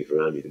you and the people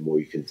around you, the more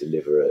you can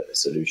deliver a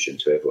solution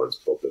to everyone's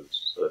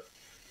problems. So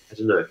I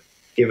don't know,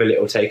 give a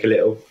little, take a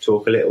little,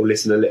 talk a little,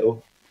 listen a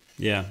little.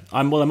 Yeah,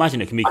 I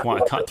imagine it can be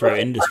quite a cutthroat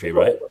industry,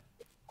 right?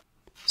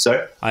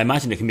 So I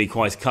imagine it can be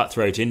quite a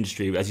cutthroat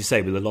industry, as you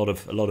say, with a lot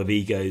of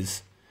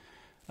egos,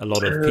 a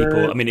lot of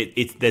people. I mean,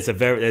 there's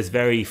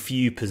very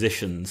few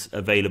positions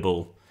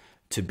available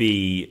to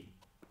be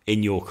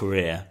in your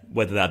career,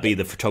 whether that be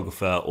the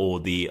photographer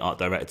or the art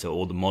director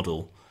or the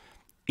model.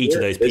 Each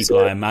of those people,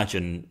 I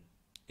imagine,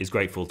 is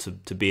grateful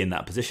to be in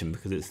that position,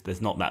 because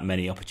there's not that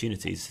many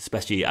opportunities,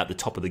 especially at the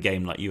top of the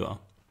game like you are.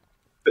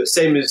 But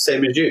same as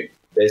you.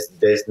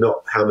 There's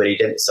not how many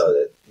dentists are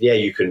there. Yeah,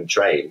 you can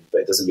train,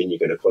 but it doesn't mean you're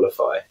going to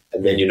qualify,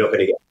 and then you're not going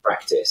to get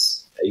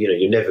practice.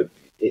 You're never.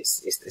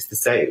 It's the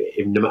same.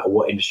 No matter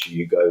what industry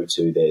you go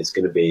to, there's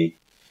going to be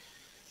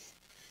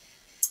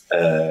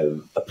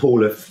a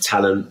pool of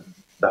talent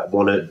that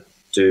want to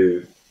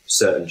do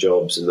certain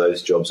jobs, and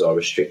those jobs are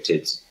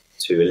restricted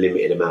to a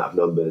limited amount of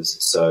numbers.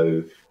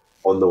 So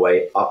on the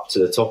way up to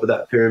the top of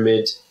that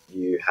pyramid,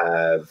 you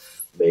have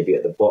maybe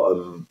at the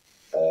bottom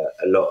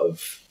a lot of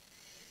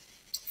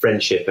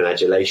friendship and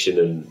adulation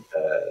and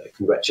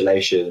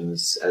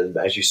congratulations. And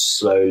as you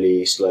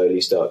slowly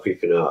start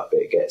creeping up,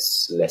 it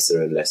gets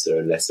lesser and lesser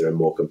and lesser and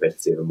more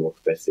competitive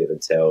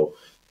until,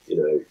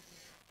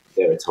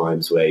 there are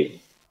times where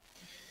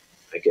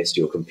I guess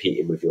you're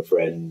competing with your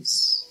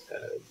friends,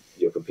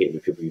 you're competing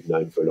with people you've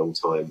known for a long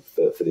time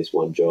for this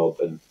one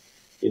job, and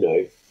you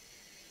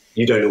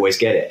don't always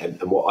get it.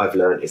 And what I've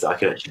learned is I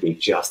can actually be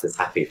just as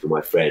happy for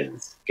my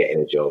friends getting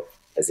a job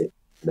as it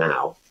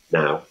now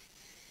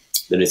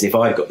than as if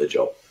I got the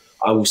job.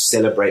 I will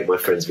celebrate my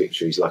friends'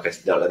 victories like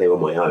they were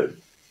my own,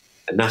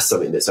 and that's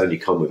something that's only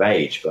come with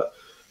age. But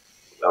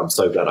I'm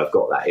so glad I've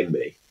got that in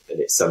me, and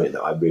it's something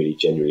that I really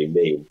genuinely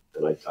mean,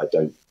 and I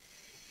don't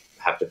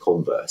have the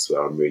converse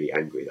where I'm really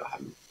angry that I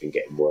haven't been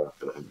getting work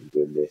and I haven't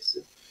been doing this.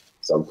 And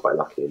so I'm quite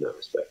lucky in that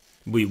respect.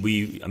 I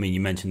mean, you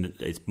mentioned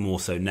that it's more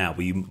so now.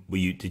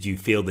 Did you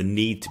feel the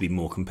need to be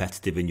more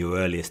competitive in your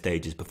earlier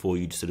stages before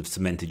you sort of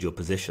cemented your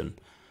position,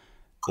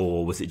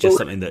 or was it just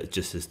something that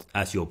just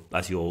as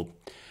your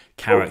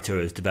character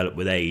has developed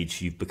with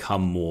age, you've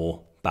become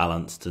more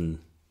balanced? And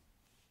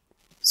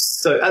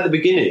so at the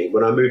beginning,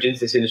 when I moved into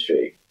this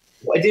industry,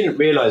 what I didn't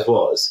realise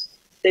was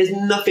there's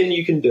nothing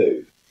you can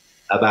do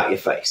about your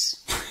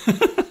face.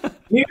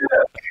 You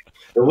look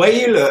the way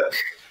you look,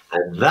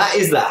 and that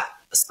is that.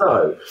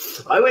 So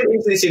I went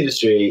into this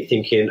industry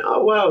thinking,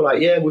 oh, well,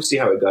 we'll see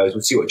how it goes.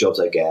 We'll see what jobs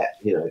I get,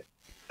 And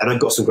I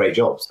got some great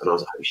jobs, and I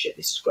was like, oh shit,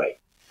 this is great.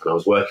 And I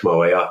was working my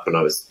way up, and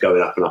I was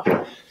going up and up.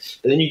 And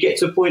then you get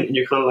to a point and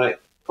you're kind of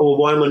like, oh, well,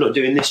 why am I not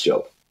doing this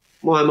job?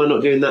 Why am I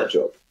not doing that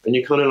job? And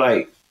you're kind of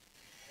like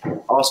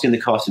asking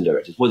the casting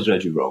directors, what did I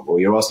do wrong? Or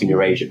you're asking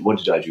your agent, what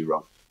did I do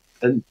wrong?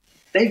 And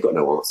they've got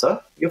no answer.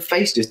 Your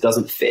face just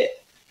doesn't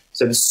fit.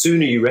 So the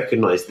sooner you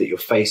recognize that your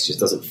face just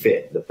doesn't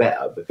fit, the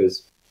better,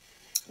 because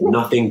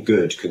nothing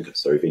good can,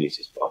 sorry,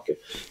 Vinicius Barker,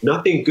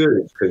 nothing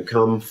good can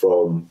come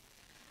from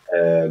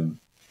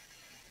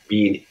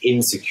being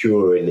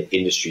insecure in the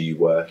industry you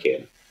work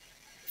in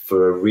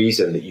for a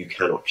reason that you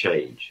cannot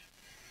change.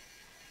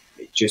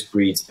 it just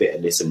breeds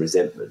bitterness and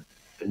resentment,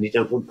 and you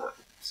don't want that.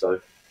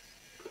 So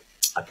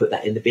I put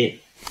that in the bin.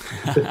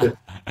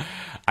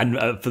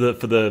 And for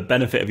the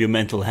benefit of your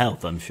mental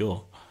health, I'm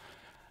sure.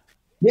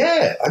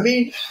 Yeah, I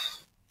mean,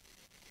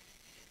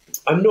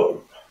 am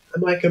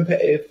I a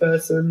competitive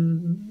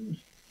person?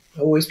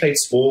 I always played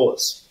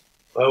sports.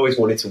 I always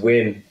wanted to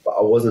win, but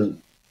I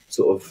wasn't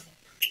sort of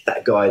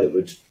that guy that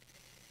would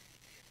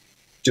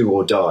do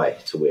or die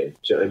to win. Do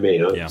you know what I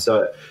mean? Yeah.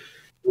 So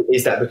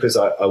is that because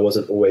I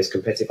wasn't always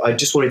competitive? I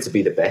just wanted to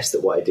be the best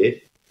at what I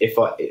did.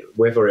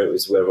 Whether I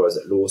was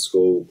at law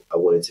school, I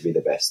wanted to be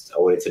the best. I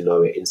wanted to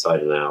know it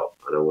inside and out,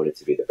 and I wanted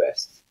to be the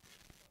best.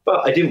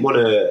 But I didn't want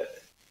to, I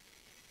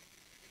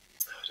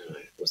don't know,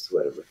 what's the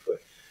word I'm looking for?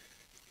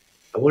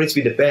 I wanted to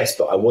be the best,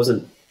 but I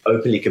wasn't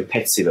openly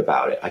competitive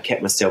about it. I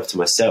kept myself to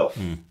myself.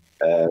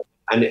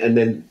 And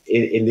then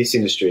in this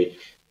industry,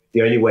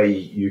 the only way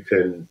you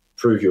can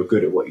prove you're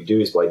good at what you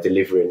do is by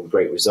delivering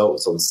great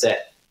results on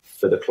set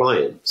for the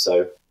client.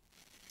 So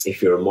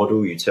if you're a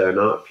model, you turn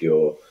up,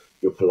 you're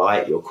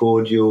polite, you're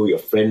cordial, you're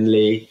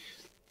friendly,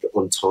 you're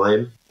on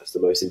time. That's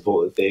the most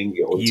important thing.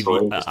 You're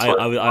on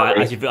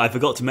time. I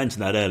forgot to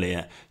mention that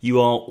earlier. You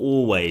are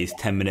always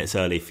 10 minutes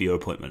early for your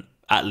appointment,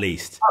 at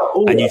least.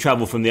 And you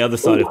travel from the other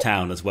side of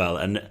town as well.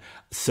 And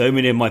so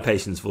many of my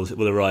patients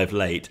will arrive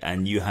late,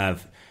 and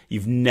you've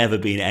never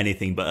been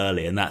anything but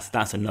early. And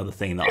that's another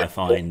thing that I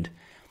find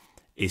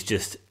is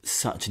just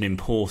such an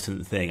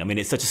important thing. I mean,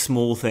 it's such a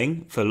small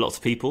thing for lots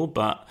of people,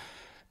 but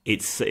it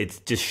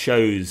just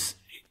shows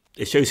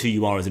who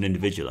you are as an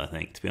individual, I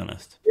think, to be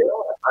honest. Yeah,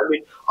 I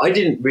mean, I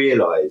didn't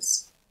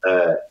realise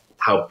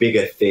how big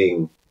a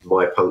thing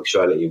my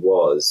punctuality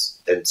was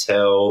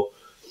until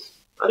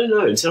I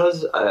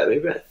was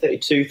maybe about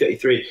 32,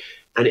 33.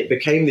 And it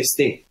became this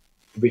thing.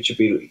 Richard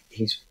Biedul,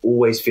 he's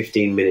always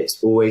 15 minutes,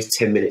 always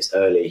 10 minutes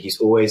early. He's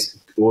always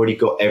already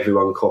got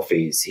everyone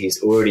coffees.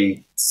 He's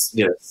already,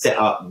 set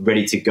up,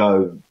 ready to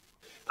go.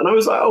 And I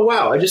was like, oh,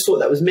 wow, I just thought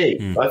that was me.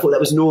 I thought that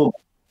was normal.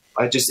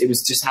 It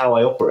was just how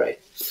I operate.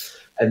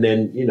 And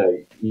then,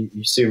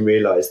 you soon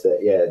realize that,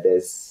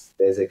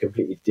 there's a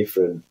completely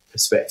different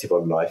perspective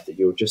on life, that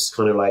you're just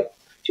kind of like,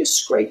 just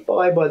scrape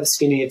by the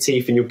skin of your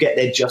teeth, and you'll get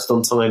there just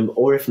on time.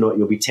 Or if not,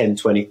 you'll be 10,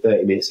 20,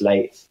 30 minutes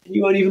late. And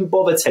you won't even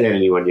bother telling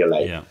anyone you're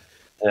late. Yeah.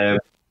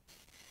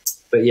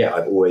 But yeah,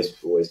 I've always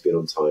been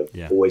on time.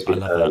 Yeah. Always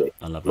been early.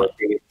 I love that.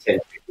 10,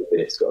 15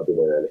 minutes, got to be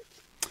there early.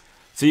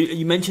 So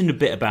you mentioned a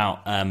bit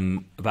about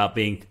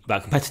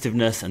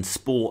competitiveness and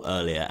sport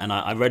earlier, and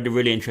I read a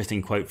really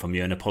interesting quote from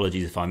you, and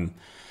apologies if I'm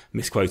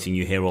misquoting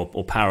you here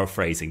or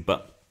paraphrasing,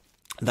 but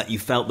that you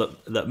felt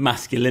that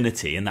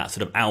masculinity and that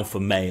sort of alpha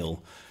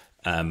male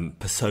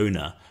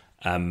persona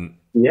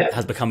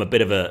has become a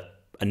bit of a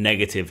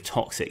negative,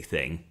 toxic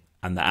thing,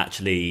 and that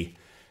actually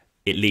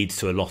it leads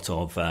to a lot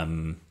of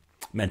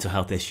mental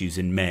health issues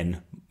in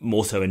men,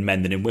 more so in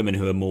men than in women,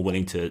 who are more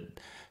willing to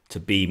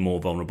be more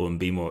vulnerable and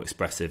be more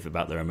expressive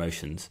about their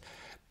emotions.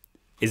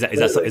 Is that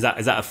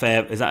a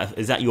fair? Is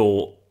that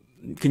your?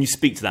 Can you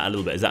speak to that a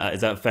little bit? Is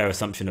that a fair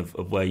assumption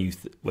of where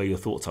your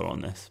thoughts are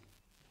on this?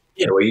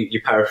 Yeah, well,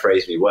 you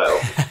paraphrased me well.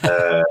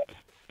 I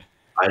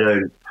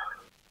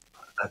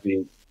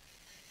mean,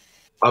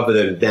 other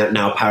than that,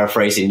 now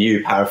paraphrasing me,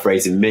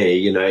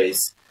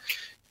 it's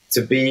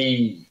to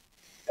be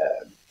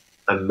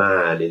a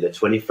man in the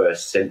 21st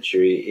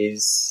century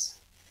is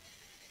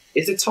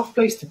a tough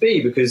place to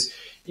be, because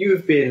you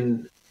have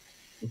been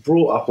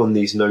brought up on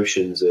these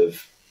notions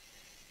of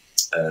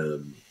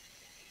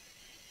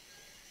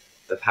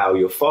how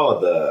your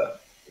father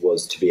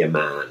was to be a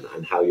man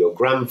and how your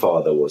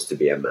grandfather was to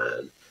be a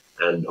man.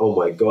 And, oh,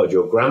 my God,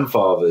 your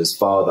grandfather's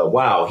father,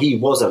 wow, he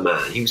was a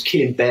man. He was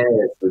killing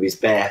bears with his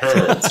bare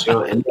hands.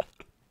 And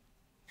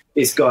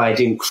this guy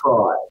didn't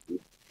cry. He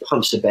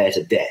punched a bear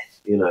to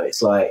death.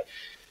 It's like...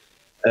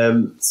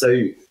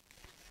 so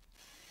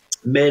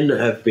men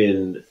have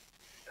been,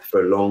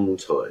 for a long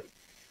time,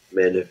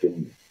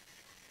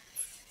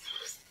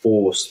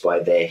 forced by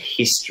their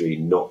history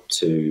not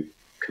to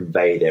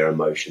convey their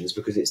emotions,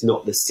 because it's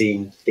not the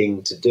seen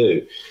thing to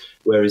do.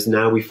 Whereas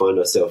now we find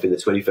ourselves in the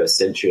 21st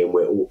century, and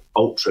we're all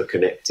ultra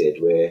connected.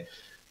 We're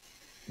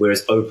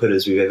as open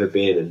as we've ever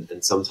been,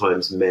 and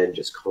sometimes men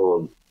just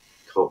can't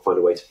find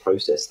a way to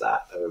process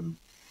that.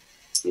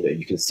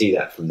 You can see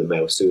that from the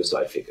male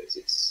suicide figures.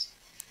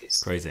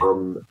 It's crazy,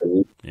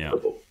 unbelievable. Yeah.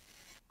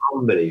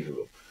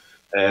 Unbelievable.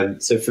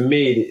 So for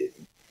me,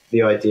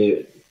 the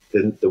idea,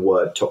 the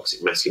word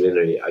toxic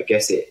masculinity, I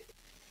guess it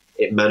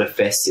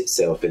manifests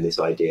itself in this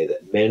idea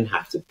that men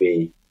have to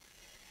be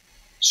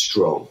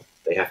strong.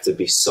 They have to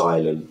be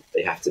silent.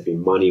 They have to be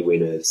money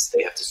winners.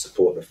 They have to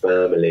support the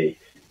family.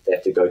 They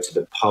have to go to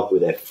the pub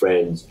with their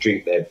friends,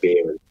 drink their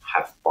beer, and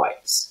have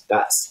fights.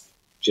 That's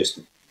just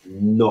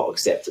not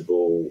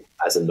acceptable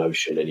as a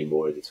notion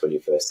anymore in the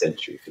 21st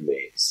century for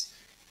me.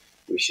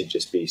 We should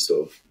just be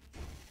sort of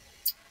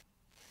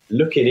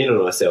looking in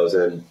on ourselves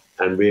and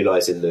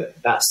realizing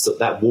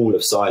that wall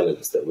of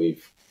silence that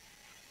we've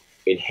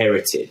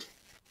inherited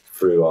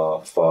through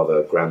our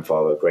father,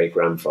 grandfather,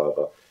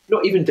 great-grandfather,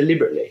 not even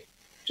deliberately.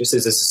 just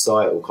as a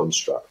societal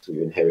construct,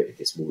 we've inherited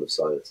this wall of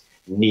silence,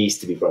 needs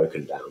to be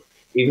broken down.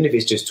 Even if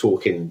it's just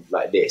talking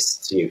like this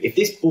to you. If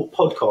this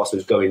podcast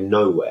was going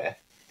nowhere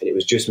and it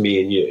was just me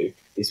and you,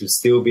 this would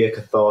still be a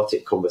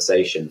cathartic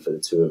conversation for the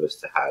two of us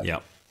to have.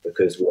 Yeah.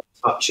 Because we're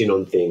touching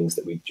on things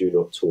that we do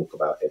not talk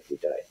about every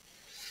day.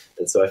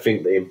 And so I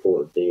think the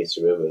important thing is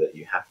to remember that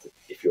you have to,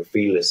 if you're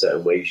feeling a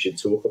certain way, you should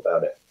talk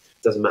about it.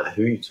 It doesn't matter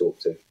who you talk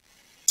to.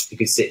 You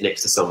could sit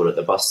next to someone at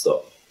the bus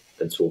stop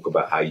and talk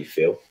about how you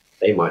feel.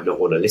 They might not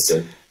want to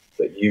listen,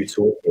 but you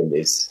talking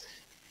is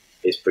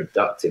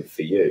productive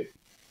for you.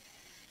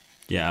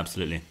 Yeah,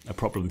 absolutely. A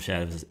problem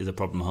shared is a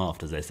problem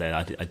halved, as they say.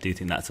 I do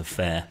think that's a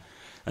fair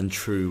and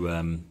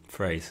true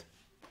phrase.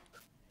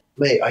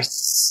 Mate, I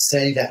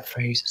say that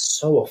phrase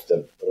so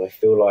often, and I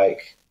feel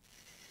like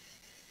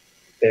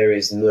there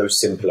is no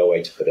simpler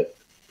way to put it.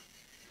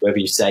 Whether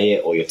you say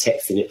it or you're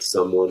texting it to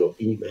someone or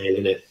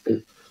emailing it,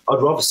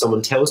 I'd rather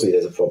someone tells me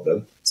there's a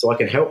problem so I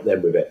can help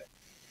them with it.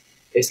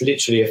 It's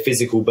literally a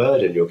physical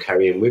burden you're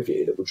carrying with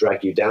you that will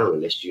drag you down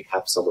unless you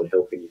have someone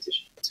helping you to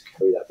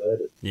carry that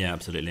burden. Yeah,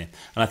 absolutely.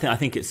 And I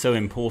think it's so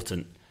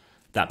important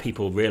that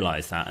people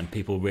realise that, and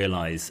people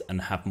realise and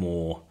have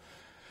more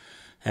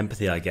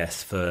empathy, I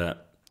guess, for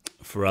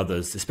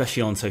others,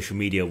 especially on social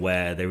media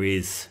where there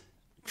is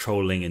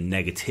trolling and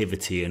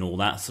negativity and all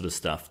that sort of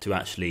stuff, to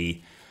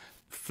actually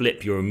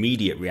flip your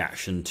immediate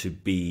reaction to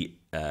be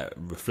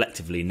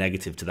reflectively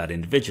negative to that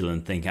individual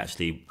and think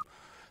actually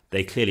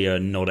they clearly are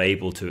not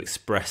able to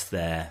express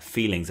their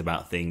feelings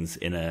about things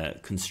in a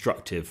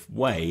constructive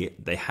way.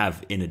 They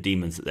have inner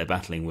demons that they're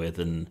battling with,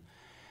 and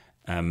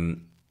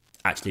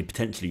actually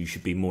potentially you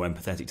should be more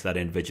empathetic to that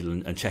individual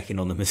and check in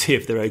on them and see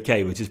if they're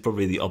okay, which is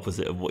probably the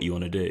opposite of what you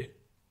want to do.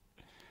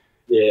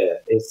 Yeah,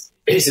 it's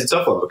a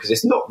tough one because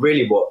it's not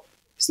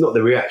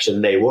the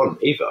reaction they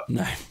want either.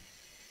 No.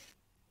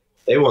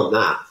 They want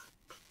that.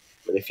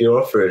 And if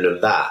you're offering them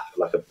that,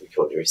 like you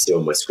can't really see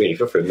on my screen, if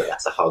you're offering them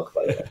that's a hug,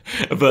 by the way.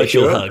 A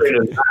virtual hug.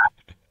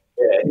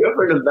 If you're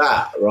offering them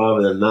that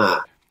rather than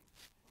that,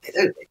 they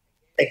don't.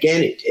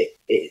 Again,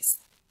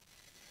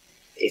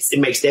 it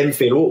makes them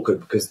feel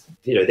awkward because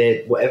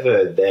they're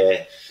whatever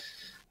they're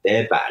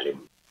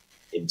battling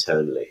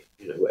internally.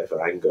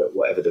 Whatever anger,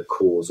 whatever the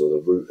cause or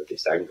the root of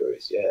this anger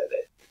is,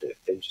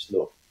 they're just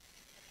not.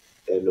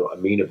 They're not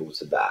amenable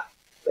to that.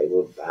 They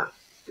want that.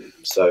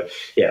 So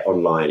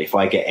online, if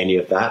I get any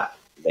of that,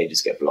 they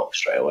just get blocked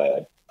straight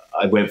away.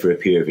 I went through a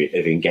period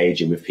of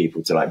engaging with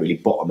people to really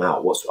bottom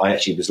out. I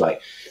actually was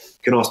like,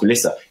 you can ask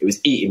Melissa, it was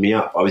eating me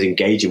up. I was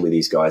engaging with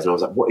these guys and I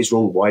was like, what is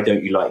wrong? Why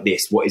don't you like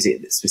this? What is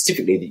it that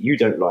specifically that you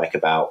don't like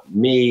about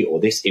me or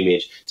this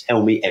image?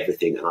 Tell me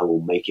everything and I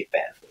will make it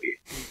better for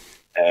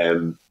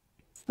you.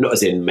 Not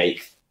as in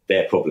make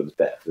their problems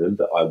better for them,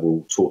 but I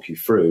will talk you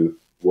through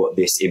what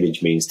this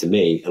image means to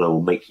me and I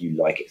will make you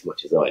like it as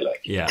much as I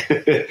like it. Yeah.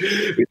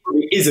 Which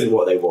probably isn't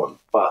what they want.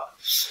 But,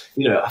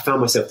 I found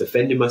myself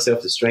defending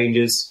myself to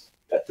strangers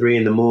at 3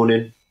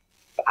 a.m.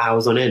 for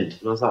hours on end.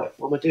 And I was like,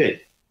 what am I doing?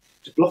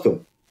 Just block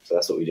them. So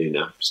that's what we do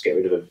now. Just get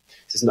rid of them.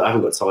 I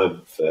haven't got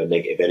time for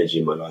negative energy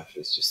in my life.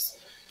 It's just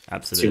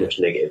absolutely too much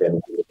negative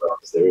energy in the world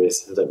as there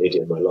is. I don't need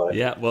it in my life.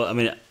 Yeah, well, I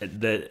mean,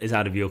 that is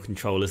out of your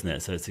control, isn't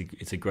it? So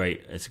it's a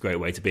great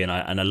way to be.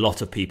 And a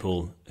lot of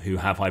people who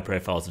have high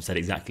profiles have said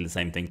exactly the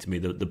same thing to me.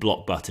 The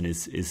block button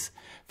is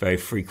very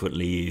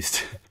frequently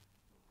used.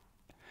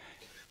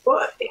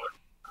 Well,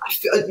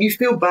 you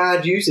feel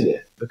bad using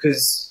it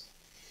because,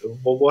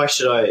 well, why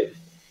should I?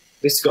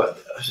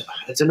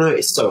 I don't know.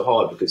 It's so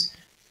hard because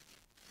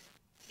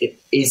it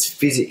is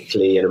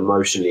physically and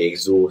emotionally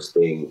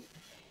exhausting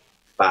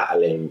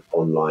battling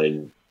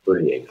online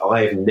bullying.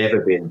 I have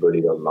never been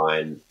bullied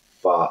online,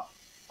 but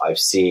I've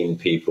seen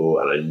people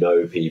and I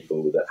know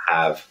people that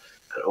have,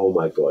 and oh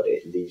my God,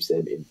 it leaves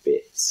them in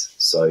bits.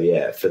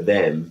 So for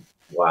them,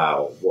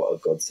 wow, what a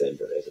godsend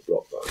that there's a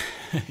block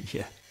button.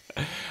 Yeah.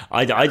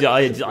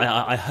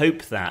 I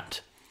hope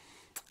that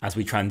as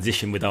we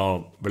transition with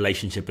our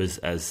relationship as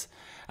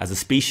a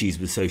species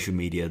with social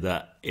media,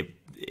 that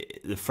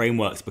the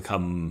frameworks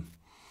become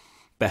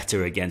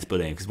better against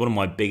bullying. Because one of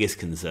my biggest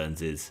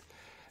concerns is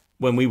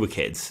when we were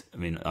kids, I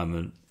mean,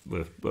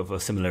 we're of a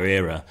similar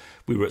era.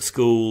 We were at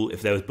school.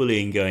 If there was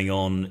bullying going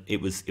on,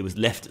 it was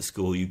left at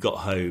school. You got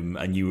home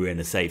and you were in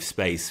a safe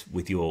space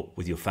with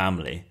your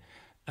family.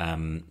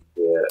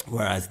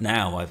 Whereas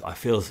now, I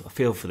feel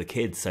for the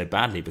kids so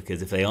badly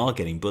because if they are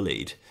getting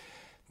bullied,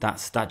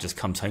 that just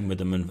comes home with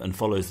them and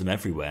follows them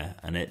everywhere,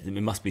 and it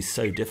must be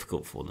so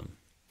difficult for them.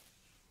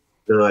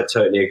 No, I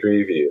totally agree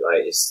with you.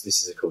 This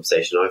is a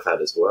conversation I've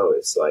had as well.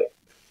 It's like,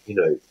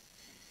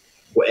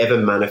 whatever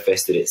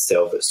manifested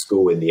itself at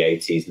school in the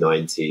 80s,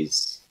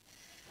 90s,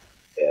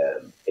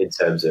 in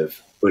terms of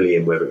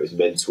bullying, whether it was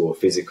mental or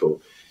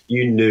physical,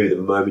 you knew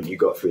the moment you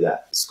got through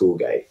that school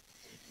gate,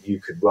 you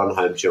could run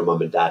home to your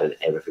mum and dad and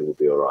everything would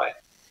be all right.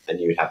 And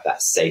you would have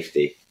that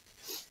safety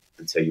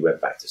until you went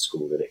back to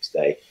school the next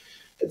day,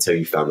 until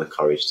you found the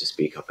courage to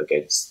speak up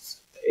against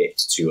it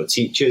to your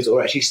teachers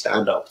or actually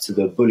stand up to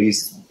the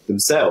bullies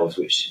themselves,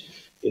 which,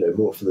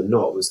 more often than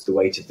not was the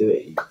way to do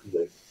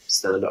it.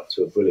 stand up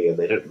to a bully and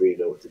they don't really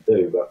know what to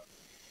do. But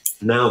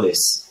now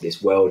this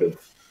world of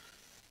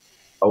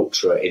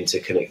ultra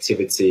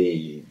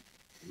interconnectivity,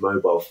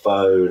 mobile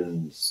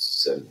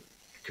phones and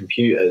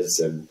computers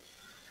and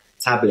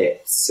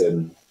tablets,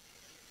 and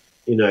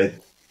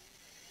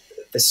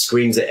the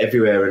screens are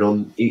everywhere, and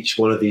on each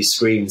one of these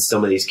screens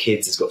some of these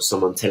kids has got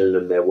someone telling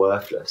them they're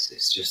worthless. I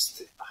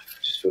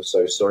just feel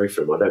so sorry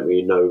for them. I don't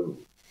really know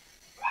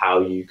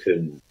how you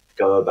can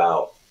go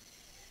about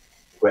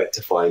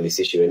rectifying this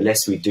issue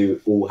unless we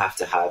do all have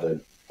to have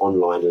an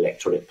online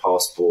electronic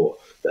passport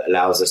that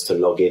allows us to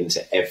log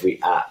into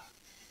every app,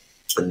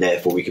 and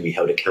therefore we can be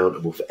held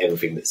accountable for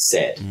everything that's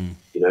said.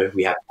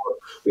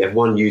 We have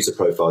one user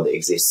profile that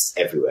exists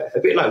everywhere, a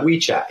bit like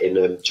WeChat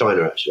in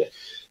China actually,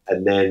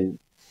 and then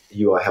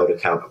you are held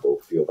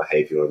accountable for your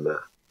behaviour on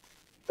that.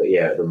 But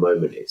yeah, at the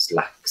moment it's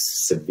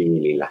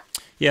severely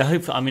lacking. Yeah,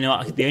 hopefully. I mean,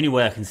 the only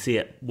way I can see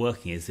it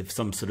working is if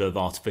some sort of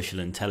artificial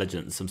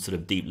intelligence, some sort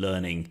of deep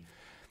learning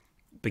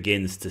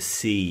begins to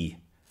see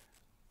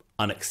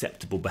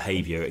unacceptable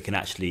behaviour, it can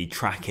actually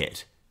track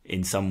it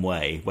in some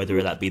way,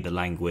 whether that be the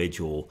language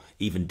or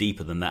even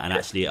deeper than that, and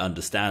actually it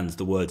understands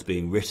the words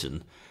being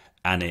written,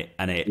 and it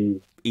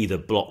either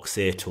blocks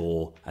it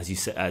or, as you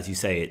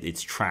say,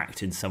 it's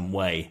tracked in some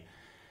way.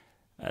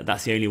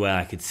 That's the only way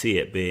I could see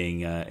it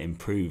being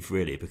improved,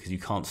 really, because you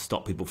can't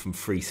stop people from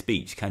free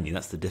speech, can you?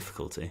 That's the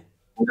difficulty.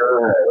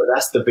 No,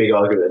 that's the big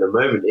argument at the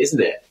moment,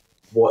 isn't it?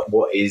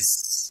 What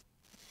is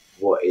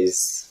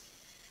what's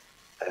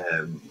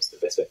the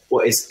best way?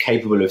 What is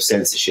capable of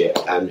censorship,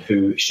 and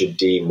who should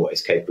deem what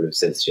is capable of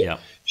censorship? Yeah.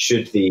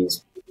 Should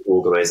these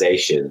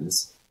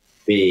organisations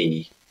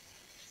be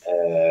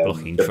the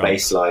Trump.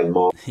 Baseline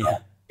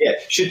marker? Yeah.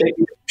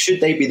 Should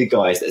they be the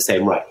guys that are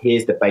saying, right,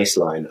 here's the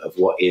baseline of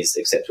what is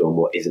acceptable and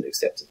what isn't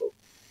acceptable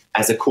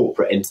as a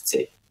corporate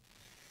entity?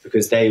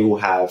 Because they all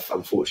have,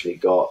 unfortunately,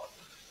 got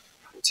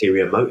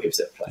ulterior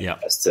motives at play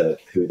as to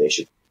who they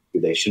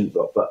shouldn't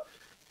block. But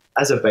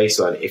as a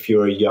baseline, if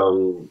you're a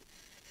young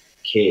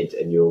kid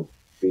and you're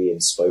being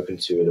spoken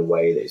to in a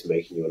way that is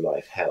making your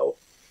life hell,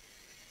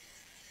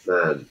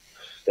 man,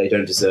 they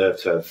don't deserve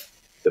to have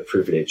the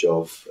privilege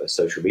of a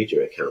social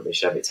media account. They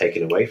should have it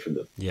taken away from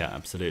them. Yeah,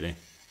 absolutely.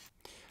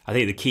 I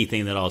think the key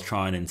thing that I'll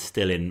try and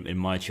instill in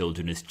my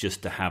children is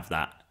just to have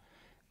that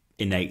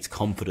innate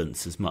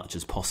confidence as much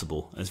as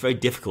possible. And it's very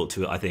difficult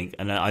to, I think,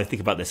 and I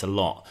think about this a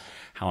lot,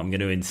 how I'm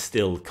going to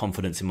instill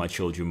confidence in my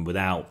children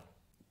without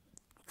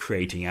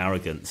creating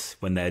arrogance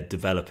when they're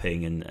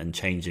developing and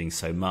changing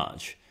so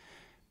much.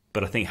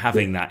 But I think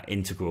having that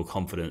integral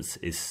confidence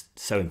is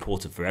so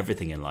important for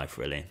everything in life,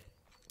 really.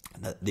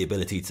 The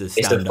ability to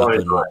stand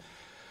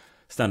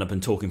up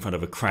and talk in front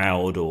of a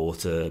crowd, or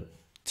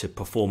to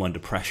perform under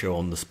pressure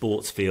on the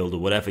sports field, or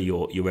whatever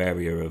your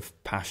area of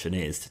passion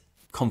is.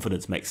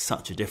 Confidence makes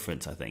such a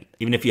difference, I think,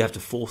 even if you have to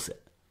force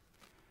it.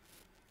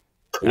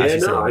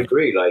 I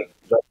agree. Like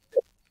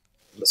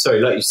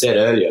you said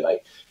earlier,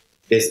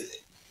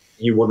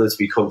 you want them to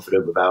be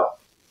confident without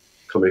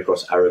coming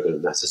across arrogant,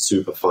 and that's a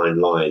super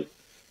fine line.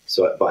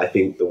 So, but I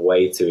think the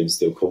way to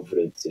instill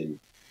confidence in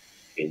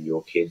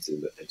your kids,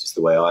 and just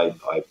the way I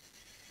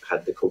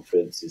had the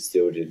confidence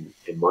instilled in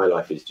my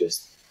life, is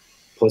just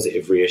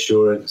positive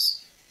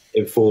reassurance,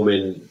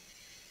 informing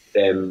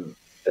them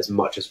as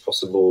much as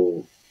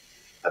possible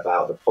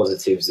about the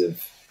positives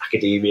of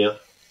academia.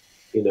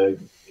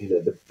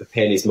 The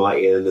pen is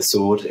mightier than the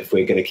sword. If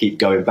we're going to keep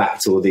going back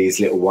to all these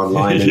little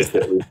one-liners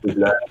that we've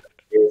learned,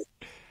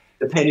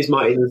 the pen is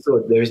mightier than the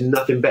sword. There is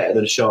nothing better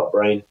than a sharp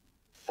brain,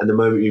 and the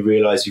moment you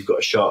realise you've got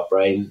a sharp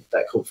brain,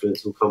 that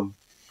confidence will come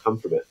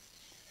from it.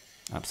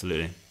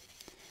 Absolutely.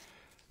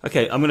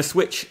 Okay, I'm going to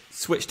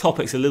switch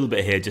topics a little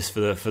bit here, just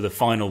for the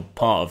final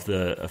part of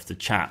the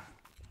chat,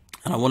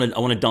 and I want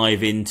to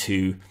dive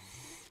into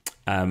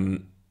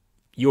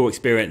your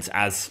experience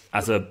as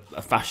a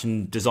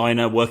fashion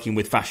designer, working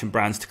with fashion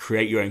brands to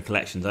create your own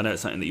collections. I know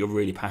it's something that you're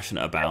really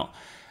passionate about,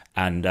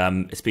 and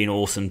it's been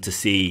awesome to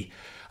see.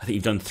 I think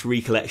you've done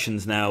 3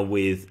 collections now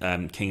with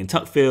King and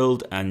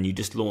Tuckfield, and you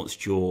just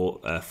launched your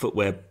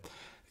footwear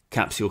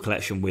capsule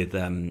collection with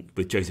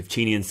Joseph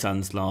Cheney and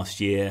Sons last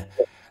year.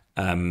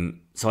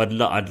 So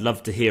I'd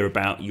love to hear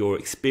about your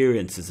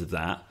experiences of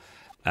that,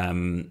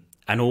 and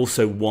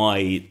also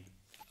why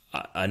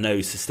I know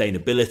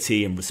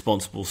sustainability and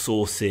responsible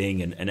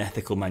sourcing and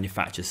ethical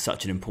manufacture is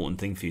such an important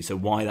thing for you. So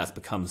why that's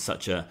become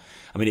such a,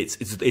 I mean, it's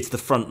the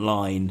front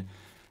line,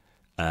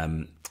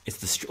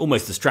 it's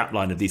almost the strap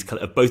line of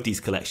both these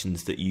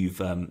collections that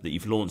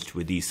you've launched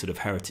with these sort of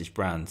heritage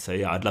brands. So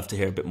yeah, I'd love to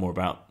hear a bit more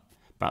about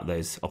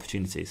those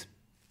opportunities.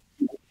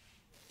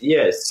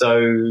 Yeah.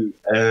 So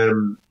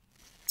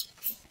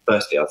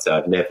firstly, I'd say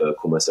I'd never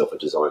call myself a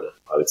designer.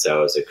 I would say I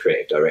was a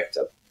creative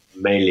director,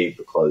 mainly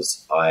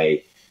because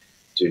I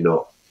do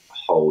not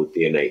hold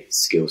the innate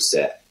skill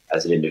set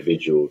as an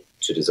individual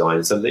to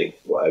design something.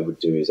 What I would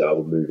do is I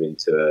will move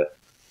into an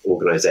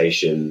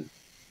organization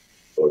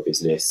or a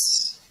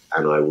business,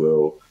 and I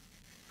will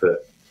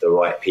put the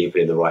right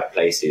people in the right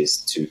places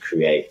to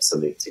create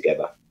something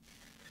together.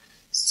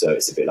 So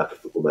it's a bit like a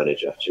football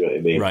manager. Do you know what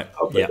I mean? Right.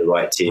 I've got the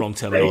right team. Wrong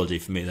terminology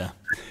for me there.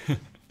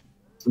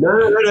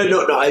 No.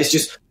 It's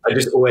just I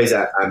just always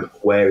am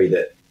wary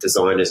that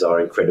designers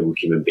are incredible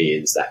human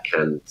beings that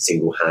can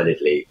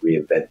single-handedly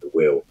reinvent the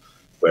wheel,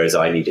 whereas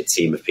I need a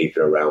team of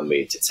people around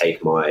me to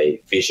take my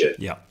vision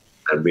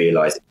and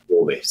realize it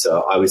for me.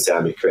 So I would say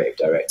I'm a creative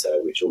director,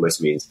 which almost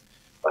means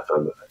like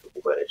I'm a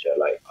football manager.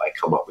 Like I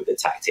come up with the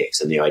tactics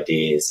and the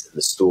ideas and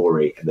the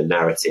story and the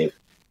narrative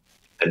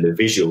and the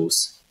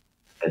visuals,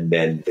 and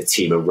then the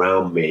team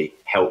around me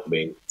help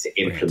me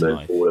to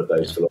implement all of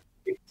those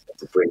philosophies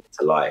to bring it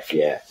to life.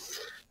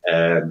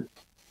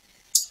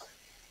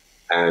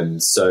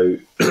 And so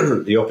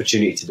the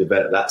opportunity to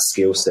develop that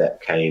skill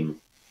set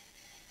came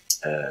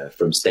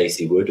from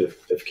Stacey Wood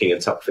of King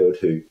and Tuckfield,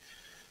 who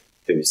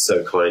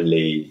so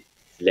kindly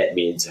let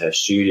me into her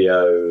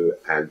studio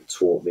and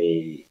taught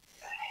me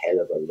a hell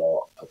of a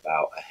lot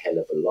about a hell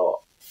of a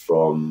lot,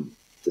 from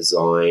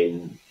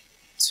design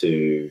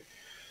to,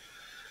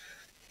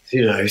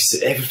 you know,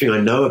 everything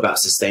I know about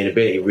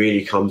sustainability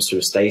really comes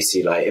from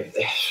Stacey. Like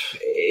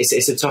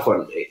it's a tough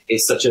one.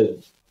 It's such a,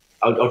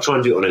 I'll try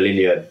and do it on a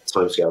linear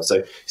timescale.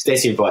 So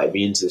Stacey invited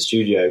me into the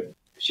studio.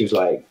 She was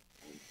like,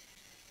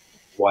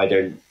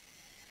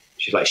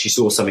 she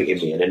saw something in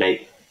me, an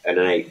innate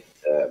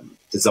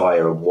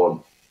desire and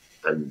want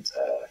and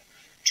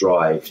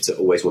drive to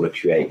always want to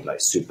create like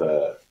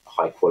super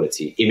high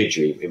quality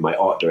imagery in my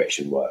art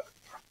direction work.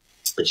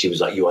 And she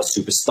was like, you are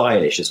super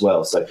stylish as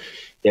well. So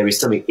there is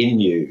something in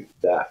you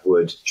that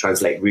would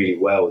translate really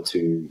well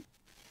to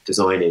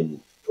designing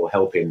or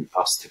helping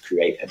us to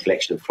create a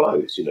collection of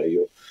clothes. You know,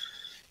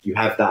 you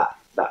have that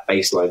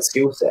baseline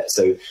skill set.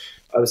 So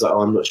I was like,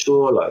 oh, I'm not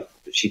sure. Like,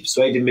 but she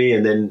persuaded me,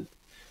 and then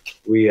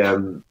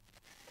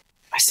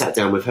I sat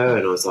down with her,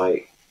 and I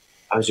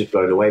was just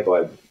blown away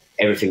by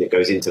everything that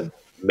goes into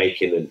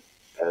making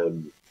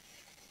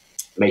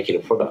a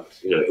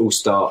product. You know, it all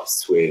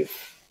starts with,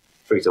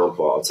 for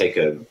example, I'll take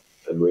a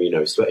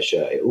merino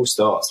sweatshirt. It all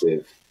starts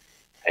with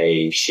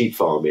a sheep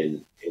farm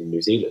in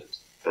New Zealand.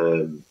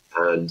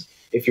 And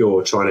if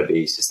you're trying to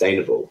be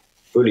sustainable,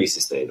 fully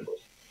sustainable,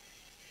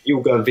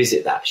 you'll go and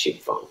visit that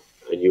sheep farm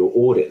and you'll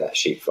audit that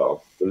sheep farm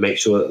and make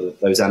sure that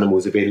those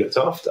animals are being looked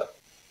after.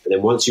 And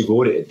then once you've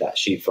audited that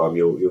sheep farm,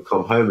 you'll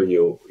come home and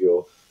you'll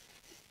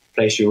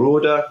place your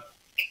order.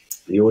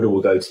 The order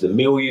will go to the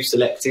mill you've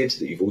selected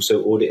that you've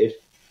also audited.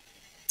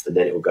 And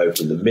then it will go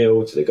from the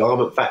mill to the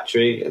garment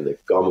factory, and the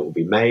garment will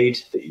be made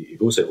that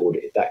you've also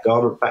audited that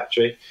garment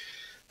factory.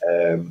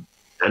 And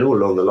all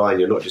along the line,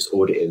 you're not just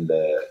auditing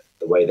the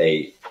way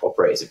they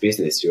operate as a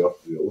business, you're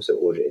also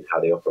auditing how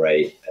they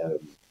operate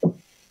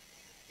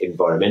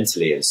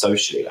environmentally and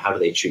socially. How do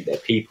they treat their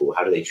people?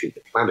 How do they treat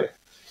the planet?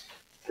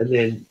 And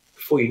then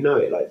before you know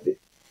it, like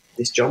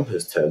this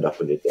jumper's turned up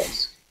on your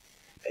desk.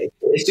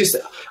 It's just,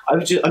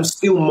 I'm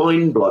still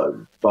mind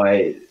blown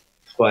by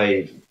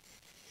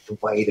the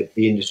way that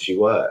the industry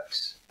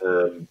works.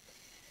 And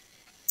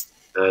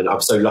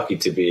I'm so lucky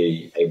to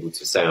be able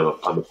to say I'm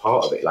a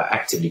part of it, like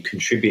actively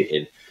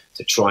contributing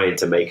to trying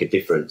to make a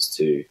difference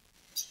to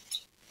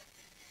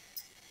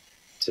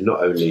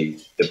not only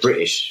the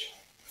British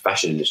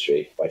fashion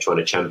industry by trying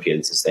to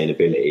champion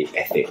sustainability,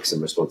 ethics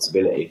and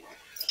responsibility,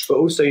 but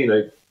also, you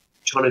know,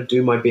 trying to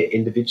do my bit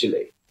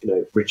individually, you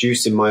know,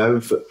 reducing my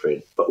own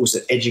footprint, but also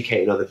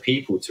educating other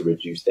people to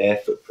reduce their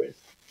footprint.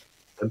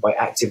 And by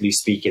actively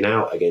speaking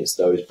out against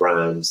those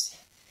brands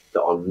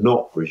that are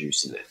not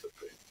reducing their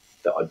footprint,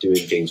 that are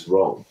doing things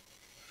wrong.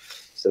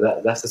 So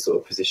that's the sort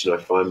of position I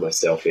find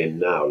myself in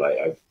now.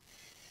 Like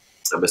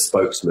I'm a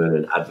spokesman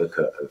and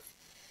advocate of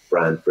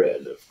brand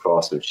Britain, of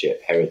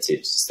craftsmanship,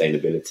 heritage,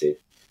 sustainability.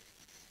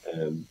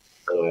 And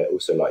I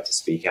also like to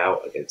speak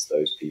out against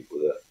those people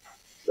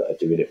that are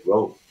doing it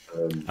wrong.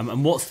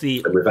 And what's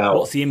the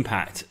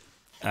impact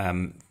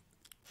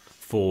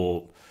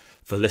for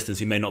listeners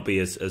who may not be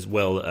as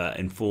well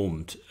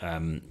informed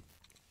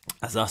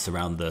as us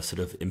around the sort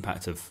of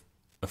impact of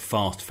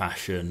fast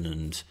fashion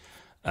and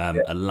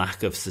a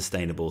lack of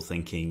sustainable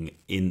thinking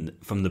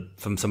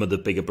from some of the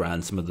bigger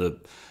brands, some of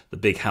the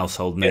big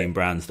household name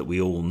brands that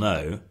we all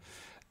know?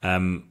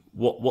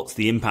 What's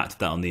the impact of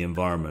that on the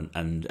environment,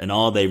 and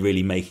are they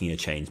really making a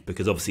change?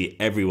 Because obviously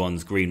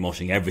everyone's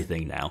greenwashing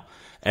everything now.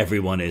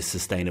 Everyone is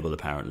sustainable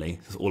apparently,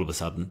 all of a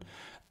sudden.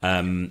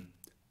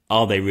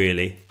 Are they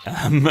really?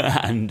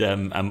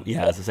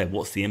 Yeah, as I said,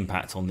 what's the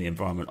impact on the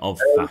environment of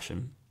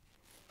fashion?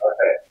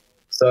 Okay,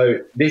 so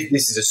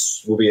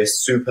this will be a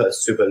super,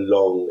 super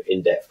long,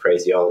 in-depth,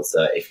 crazy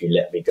answer if you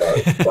let me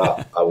go,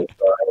 but I will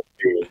try to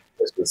be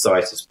as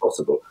concise as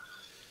possible.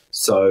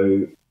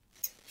 So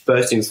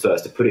first things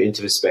first, to put it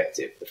into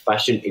perspective, the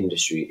fashion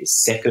industry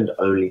is second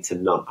only to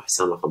none. I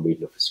sound like I'm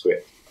reading off a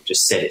script. I've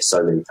just said it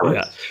so many times.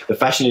 Yeah. The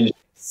fashion industry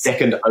is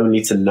second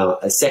only to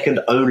none, second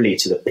only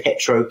to the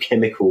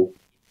petrochemical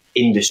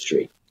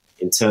industry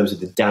in terms of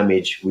the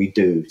damage we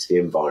do to the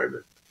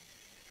environment.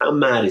 How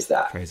mad is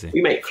that? Crazy.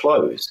 We make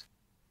clothes,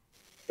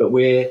 but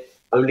we're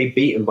only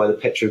beaten by the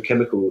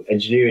petrochemical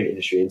engineering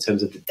industry in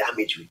terms of the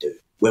damage we do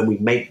when we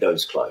make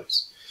those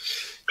clothes.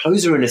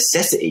 Clothes are a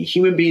necessity.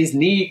 Human beings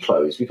need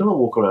clothes. We can't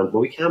walk around.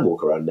 Well, we can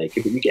walk around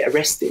naked, but we get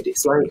arrested.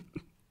 It's like,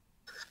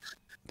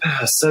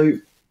 so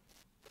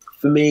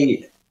for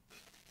me,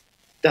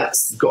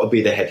 that's got to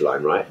be the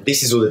headline, right?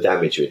 This is all the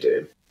damage we're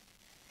doing.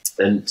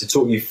 And to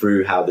talk you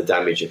through how the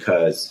damage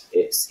occurs,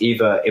 it's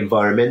either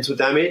environmental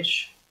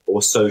damage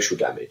or social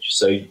damage.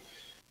 So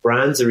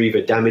brands are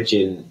either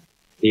damaging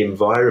the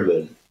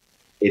environment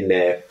in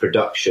their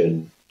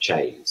production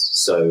chains.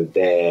 So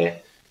they're,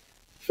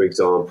 for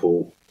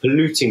example,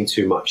 polluting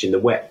too much in the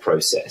wet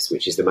process,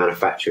 which is the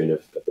manufacturing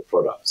of the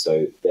product.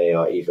 So they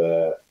are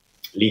either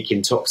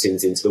leaking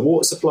toxins into the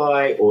water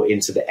supply or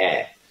into the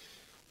air,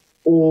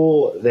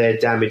 or they're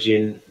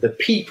damaging the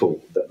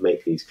people that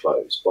make these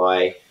clothes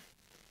by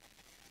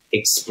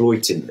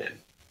exploiting them.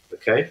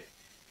 Okay?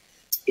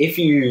 If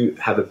you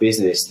have a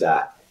business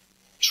that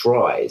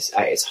tries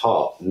at its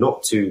heart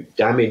not to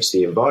damage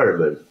the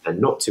environment and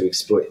not to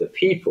exploit the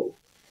people,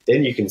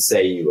 then you can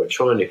say you are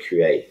trying to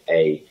create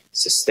a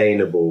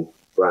sustainable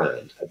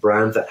brand, a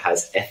brand that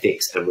has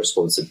ethics and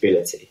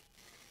responsibility.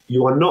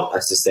 You are not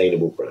a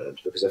sustainable brand,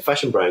 because a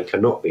fashion brand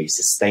cannot be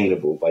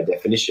sustainable by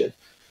definition.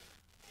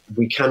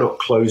 We cannot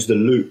close the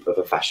loop of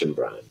a fashion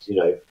brand. You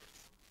know,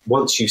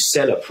 once you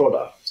sell a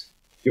product,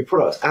 your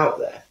product's out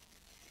there,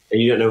 and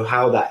you don't know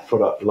how that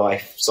product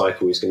life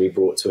cycle is going to be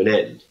brought to an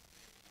end.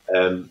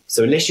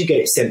 So unless you get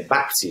it sent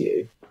back to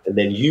you, and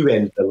then you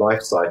end the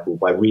life cycle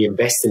by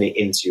reinvesting it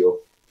into your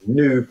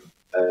new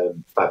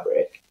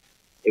fabric,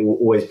 it will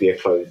always be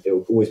it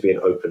will always be an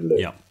open loop.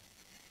 Yeah.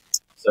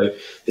 So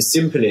the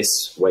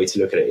simplest way to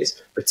look at it is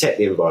protect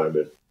the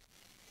environment,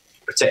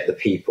 protect the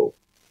people,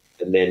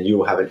 and then you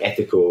will have an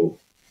ethical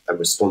and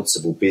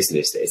responsible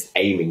business that is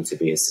aiming to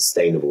be as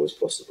sustainable as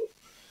possible.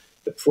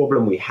 The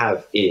problem we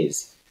have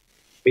is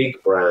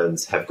big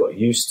brands have got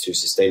used to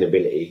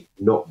sustainability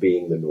not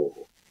being the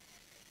normal.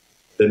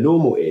 The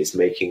normal is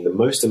making the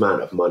most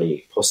amount of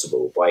money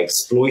possible by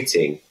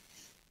exploiting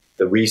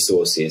the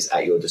resources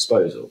at your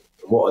disposal.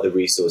 And what are the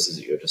resources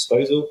at your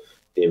disposal?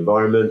 The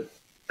environment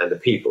and the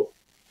people.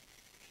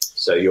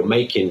 So you're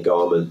making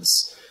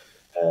garments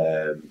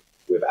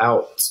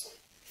without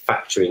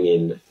factoring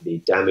in the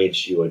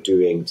damage you are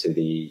doing to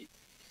the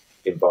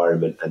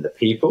environment and the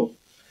people,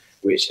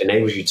 which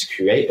enables you to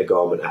create a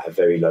garment at a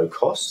very low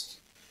cost.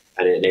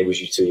 And it enables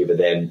you to either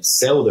then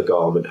sell the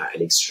garment at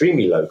an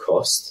extremely low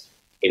cost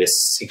in an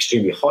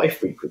extremely high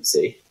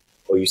frequency,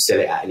 or you sell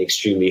it at an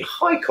extremely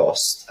high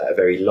cost at a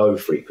very low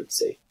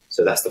frequency.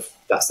 So that's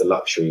the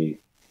luxury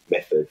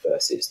method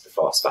versus the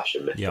fast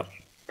fashion method. Yeah.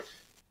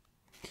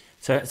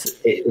 So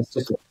it's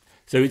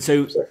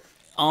just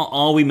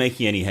are we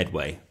making any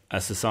headway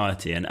as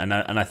society? And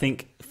I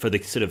think for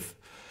the sort of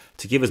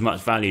to give as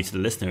much value to the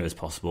listener as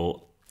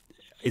possible,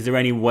 is there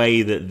any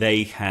way that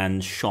they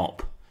can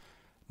shop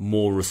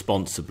more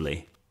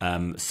responsibly,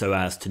 so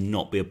as to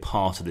not be a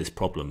part of this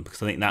problem?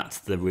 Because I think that's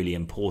the really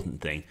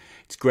important thing.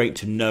 It's great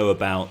to know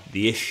about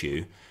the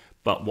issue,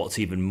 but what's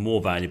even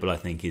more valuable, I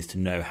think, is to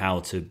know how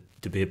to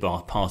be a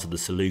part of the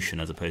solution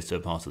as opposed to a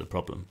part of the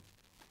problem.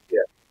 Yeah.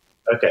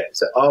 Okay.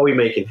 So are we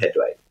making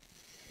headway?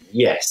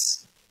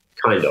 Yes,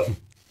 kind of.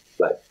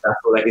 Like, that's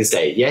all I can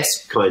say.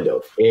 Yes, kind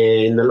of.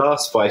 In the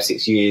last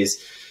 5-6 years,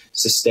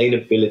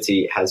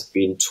 sustainability has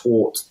been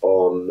taught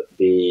on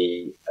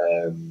the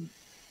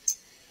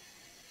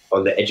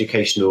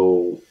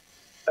educational,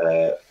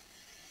 what's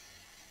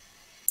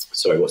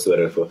the word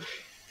I'm looking for?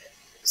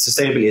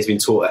 Sustainability has been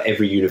taught at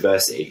every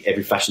university.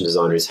 Every fashion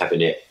designer is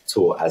having it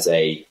taught as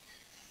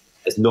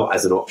not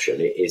as an option.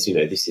 It is,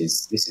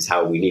 this is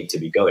how we need to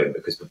be going,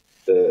 because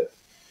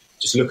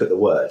just look at the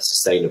word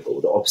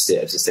sustainable. The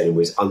opposite of sustainable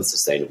is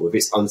unsustainable. If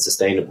it's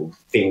unsustainable,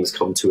 things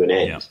come to an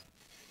end.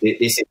 Yeah.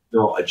 This is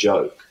not a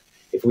joke.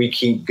 If we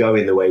keep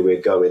going the way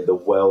we're going, the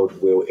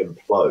world will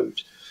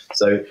implode.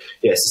 So,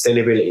 yeah,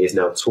 sustainability is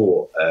now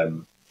taught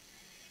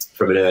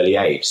from an early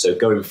age. So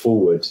going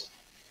forward,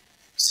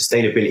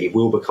 sustainability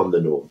will become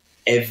the norm.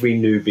 Every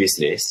new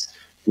business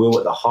will,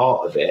 at the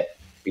heart of it,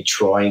 be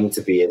trying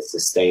to be as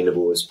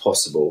sustainable as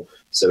possible,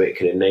 so it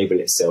can enable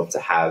itself to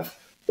have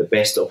the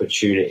best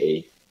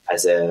opportunity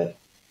as a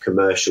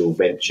commercial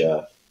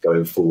venture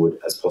going forward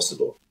as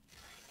possible.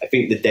 I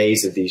think the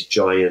days of these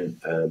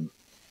giant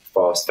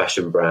fast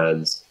fashion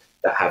brands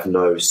that have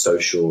no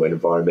social and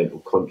environmental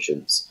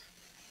conscience,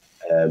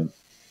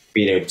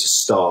 being able to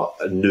start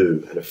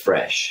anew and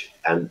afresh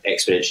and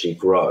exponentially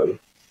grow,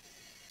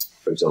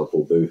 for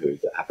example, Boohoo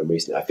that happened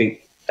recently, I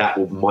think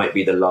that might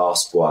be the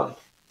last one.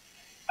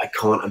 I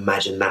can't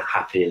imagine that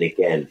happening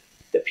again,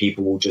 that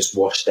people will just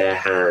wash their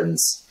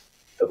hands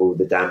of all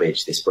the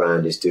damage this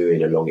brand is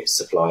doing along its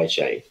supply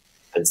chain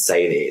and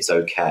say that it's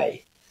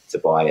okay to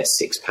buy a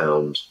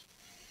 £6,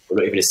 or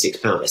not even a £6,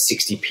 a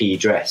 60p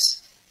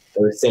dress.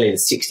 They were selling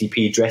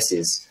 60p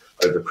dresses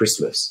over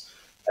Christmas.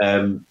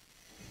 And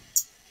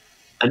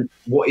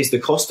what is the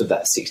cost of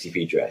that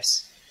 60p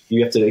dress?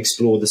 You have to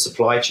explore the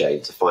supply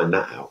chain to find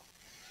that out.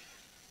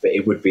 But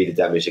it would be the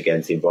damage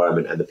against the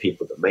environment and the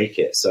people that make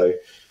it. So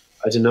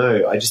I don't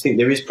know. I just think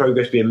there is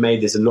progress being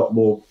made. There's a lot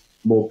more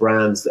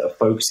brands that are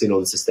focusing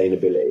on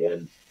sustainability,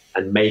 and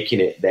and making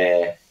it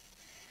their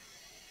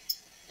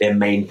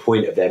main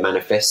point of their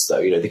manifesto.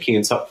 You know, the King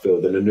and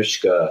Tuckfield, the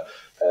Nanushka,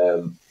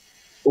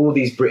 all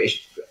these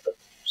British,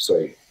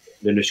 sorry,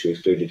 Nanushka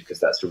excluded because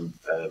that's from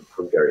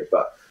Hungary,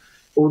 but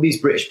all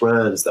these British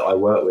brands that I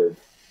work with,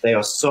 they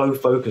are so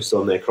focused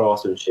on their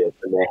craftsmanship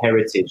and their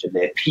heritage and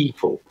their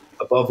people,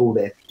 above all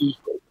their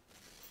people,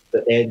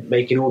 that they're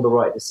making all the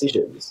right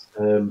decisions.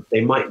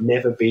 They might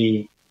never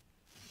be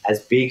as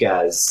big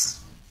as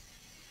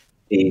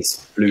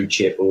these blue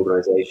chip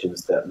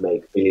organizations that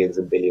make billions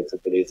and billions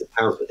and billions of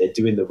pounds, but they're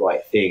doing the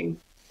right thing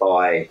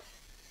by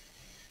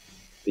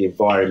the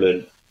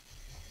environment,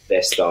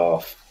 their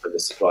staff, and the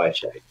supply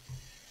chain.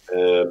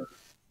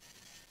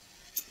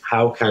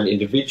 How can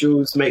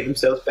individuals make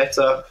themselves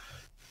better?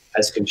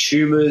 As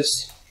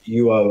consumers,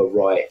 you have a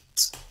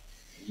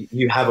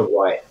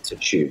right to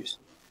choose.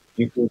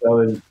 You can go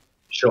and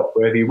shop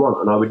wherever you want,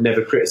 and I would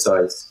never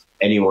criticize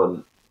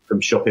anyone from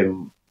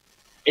shopping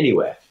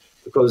anywhere,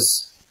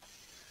 because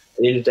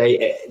at the end of the day,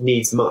 it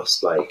needs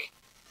must. Like,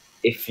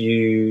 if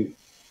you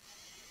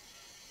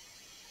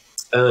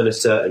earn a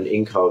certain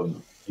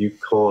income, you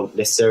can't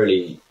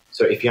necessarily.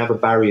 So if you have a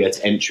barrier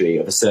to entry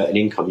of a certain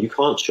income, you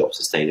can't shop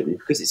sustainably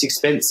because it's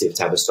expensive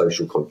to have a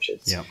social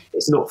conscience. Yeah.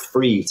 It's not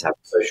free to have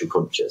a social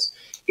conscience.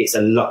 It's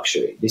a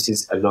luxury. This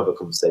is another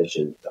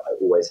conversation that I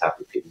always have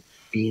with people.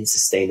 Being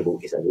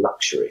sustainable is a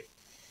luxury.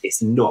 It's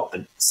not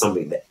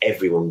something that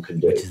everyone can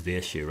do. Which is the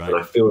issue, right? And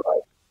I feel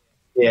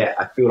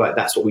like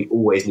that's what we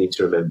always need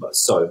to remember.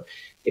 So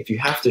if you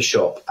have to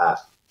shop at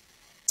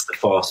a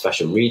fast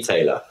fashion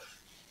retailer,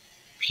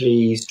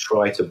 please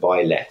try to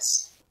buy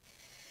less,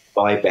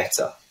 buy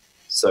better.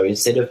 So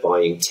instead of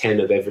buying 10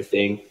 of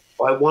everything,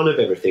 buy one of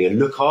everything and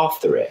look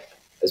after it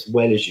as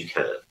well as you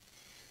can.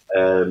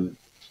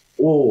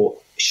 Or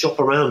shop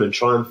around and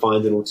try and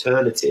find an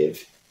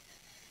alternative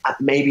at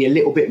maybe a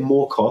little bit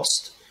more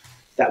cost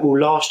that will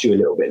last you a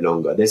little bit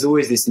longer. There's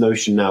always this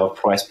notion now of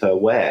price per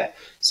wear.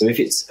 So if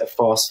it's a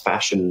fast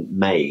fashion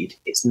made,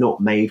 it's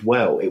not made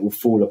well. It will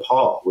fall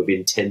apart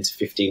within 10 to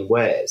 15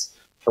 wears.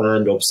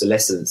 Planned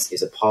obsolescence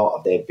is a part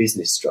of their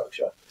business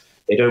structure.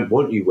 They don't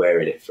want you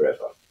wearing it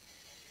forever.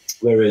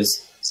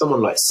 Whereas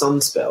someone like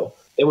Sunspell,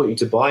 they want you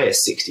to buy a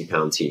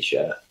 £60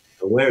 t-shirt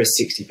and wear a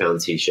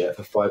 £60 t-shirt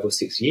for 5 or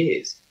 6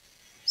 years.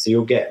 So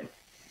you'll get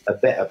a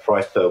better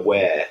price per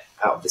wear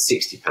out of the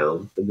 £60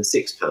 than the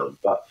 £6.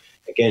 But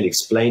again,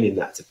 explaining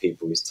that to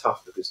people is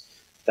tough because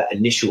that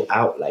initial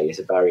outlay is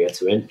a barrier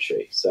to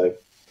entry. So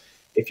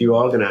if you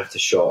are going to have to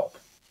shop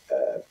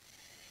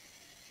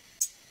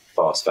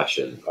fast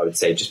fashion, I would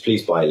say just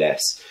please buy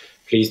less.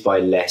 Please buy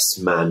less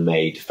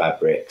man-made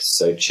fabrics.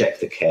 So check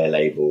the care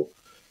label.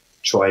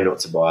 Try not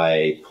to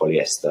buy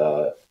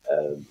polyester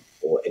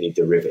or any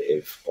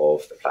derivative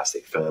of the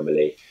plastic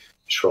family.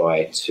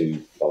 Try to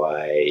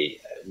buy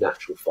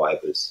natural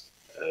fibres,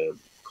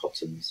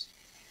 cottons,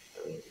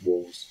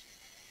 wools,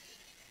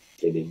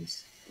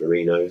 linens,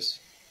 merinos,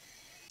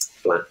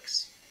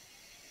 flax.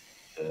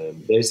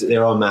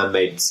 There are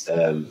man-made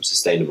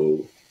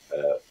sustainable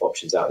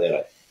options out there,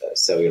 like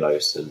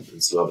cellulose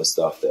and some other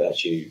stuff that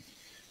actually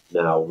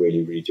now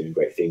really, really doing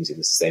great things in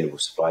the sustainable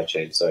supply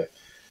chain. So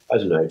I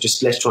don't know,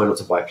 just let's try not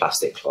to buy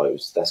plastic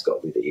clothes. That's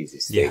got to be the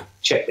easiest thing.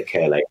 Check the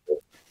care label.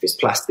 If it's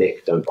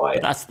plastic, don't buy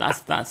it.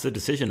 That's a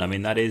decision. I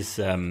mean, that is,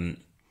 I'm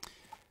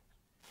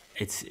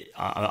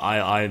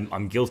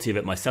guilty of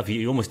it myself.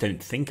 You almost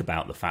don't think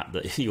about the fact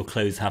that your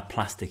clothes have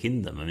plastic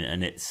in them. I mean,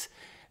 and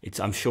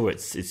I'm sure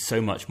it's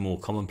so much more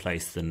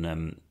commonplace than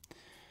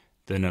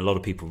a lot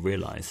of people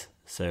realize.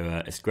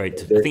 So it's great.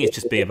 I think it's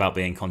just about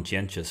being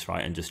conscientious,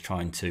 right? And just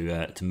trying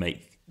to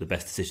make the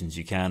best decisions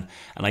you can.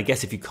 And I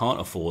guess if you can't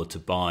afford to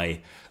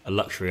buy a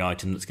luxury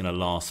item that's going to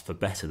last for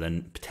better,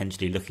 then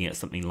potentially looking at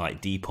something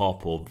like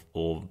Depop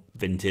or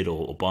Vinted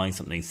or buying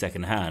something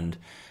secondhand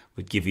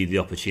would give you the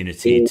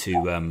opportunity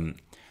to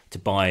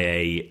buy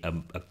a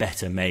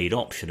better made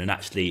option and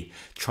actually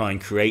try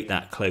and create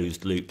that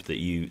closed loop that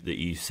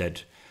you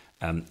said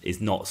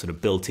is not sort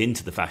of built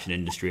into the fashion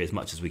industry as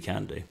much as we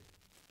can do.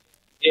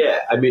 Yeah,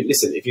 I mean,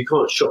 listen, if you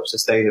can't shop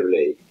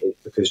sustainably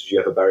because you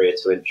have a barrier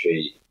to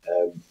entry,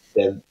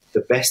 then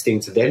the best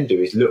thing to then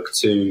do is look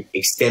to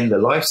extend the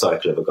life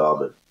cycle of a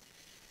garment.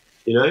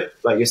 You know,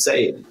 like you're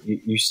saying,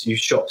 you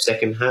shop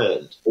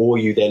secondhand, or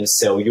you then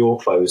sell your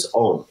clothes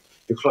on.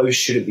 Your clothes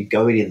shouldn't be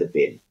going in the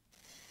bin.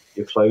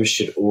 Your clothes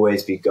should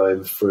always be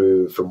going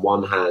through from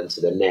one hand to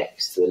the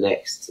next, to the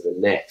next, to the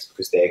next,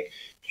 because they're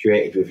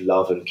created with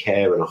love and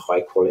care and a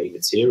high quality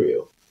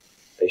material.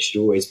 They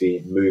should always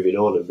be moving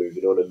on and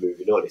moving on and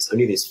moving on. It's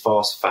only this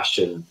fast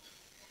fashion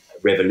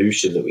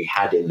revolution that we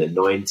had in the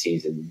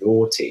 90s and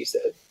noughties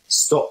that have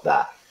stopped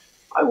that.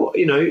 Do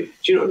you not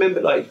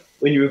remember, like,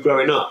 when you were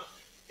growing up,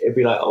 it'd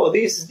be like, oh,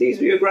 these were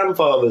your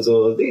grandfathers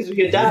or these were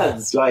your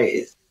dads. Like,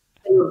 they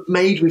were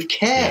made with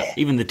care. Yeah.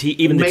 Even the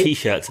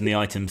t-shirts and the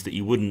items that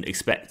you wouldn't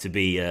expect to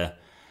be a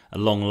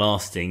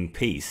long-lasting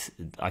piece.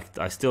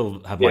 I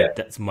still have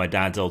my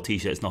dad's old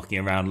t-shirts knocking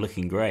around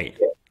looking great.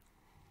 Yeah.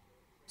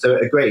 So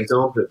a great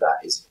example of that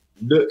is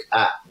look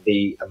at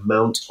the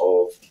amount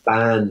of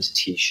band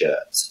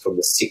T-shirts from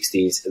the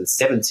 60s and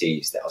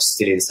 70s that are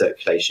still in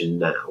circulation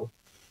now,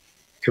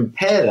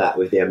 compare that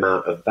with the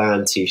amount of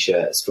band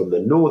T-shirts from the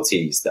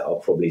noughties that are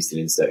probably still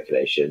in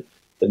circulation,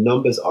 the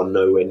numbers are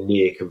nowhere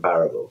near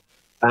comparable.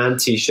 Band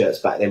T-shirts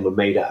back then were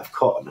made out of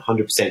cotton,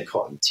 100%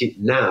 cotton.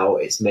 Now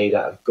it's made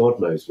out of God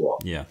knows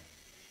what. Yeah.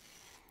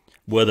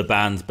 Were the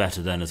bands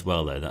better then as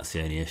well, though? That's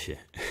the only issue.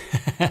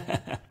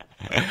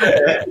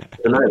 I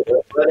don't know.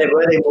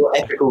 Were they more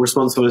ethical,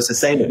 responsible, and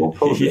sustainable?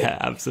 Probably. Yeah,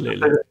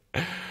 absolutely.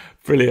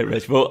 Brilliant,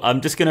 Rich. Well,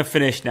 I'm just going to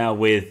finish now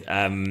with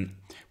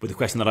a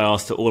question that I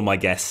asked to all my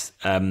guests,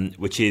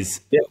 which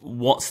is,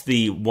 what's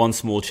the one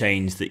small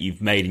change that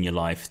you've made in your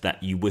life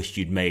that you wished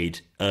you'd made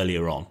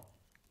earlier on?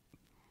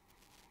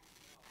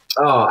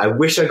 Oh, I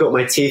wish I got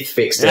my teeth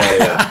fixed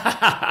earlier.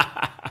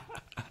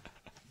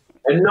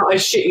 And not, I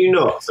shit you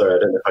not. Sorry, I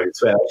don't know if I can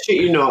swear. I shit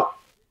you not.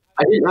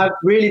 I didn't have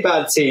really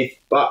bad teeth,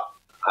 but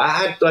I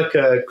had like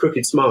a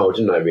crooked smile,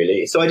 didn't I,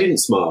 really? So I didn't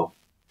smile.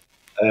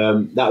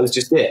 That was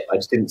just it. I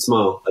just didn't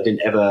smile. I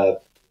didn't ever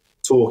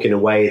talk in a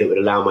way that would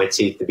allow my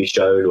teeth to be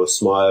shown or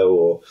smile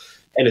or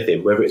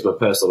anything, whether it's my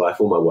personal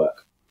life or my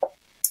work.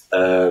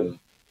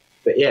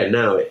 But yeah,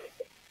 now, I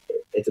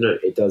don't know,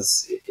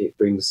 it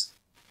brings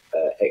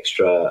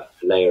extra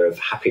layer of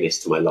happiness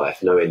to my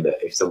life, knowing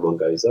that if someone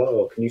goes,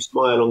 oh, can you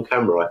smile on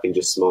camera? I can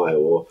just smile,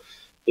 or,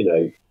 you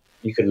know,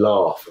 you can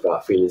laugh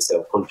without feeling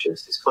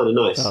self-conscious. It's kind of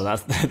nice. Oh,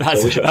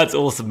 that's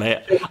awesome,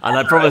 mate. And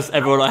I promise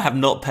everyone I have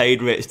not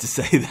paid Rich to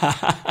say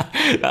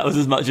that. That was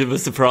as much of a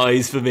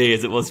surprise for me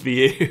as it was for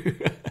you.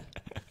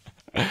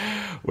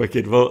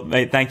 Wicked. Well,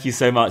 mate, thank you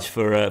so much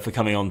for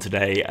coming on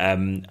today.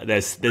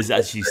 There's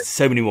actually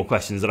so many more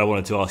questions that I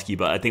wanted to ask you,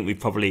 but I think we've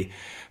probably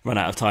run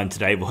out of time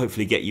today. We'll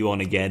hopefully get you on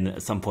again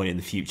at some point in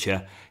the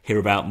future, hear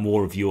about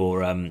more of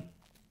your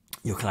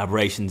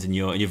collaborations and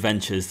your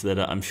ventures that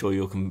I'm sure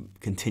you'll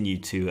continue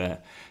to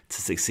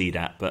succeed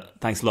at. But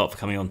thanks a lot for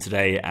coming on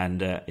today,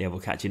 and we'll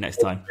catch you next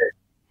time.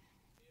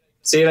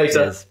 See you later.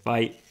 Cheers.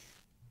 Bye.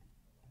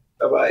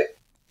 Bye-bye.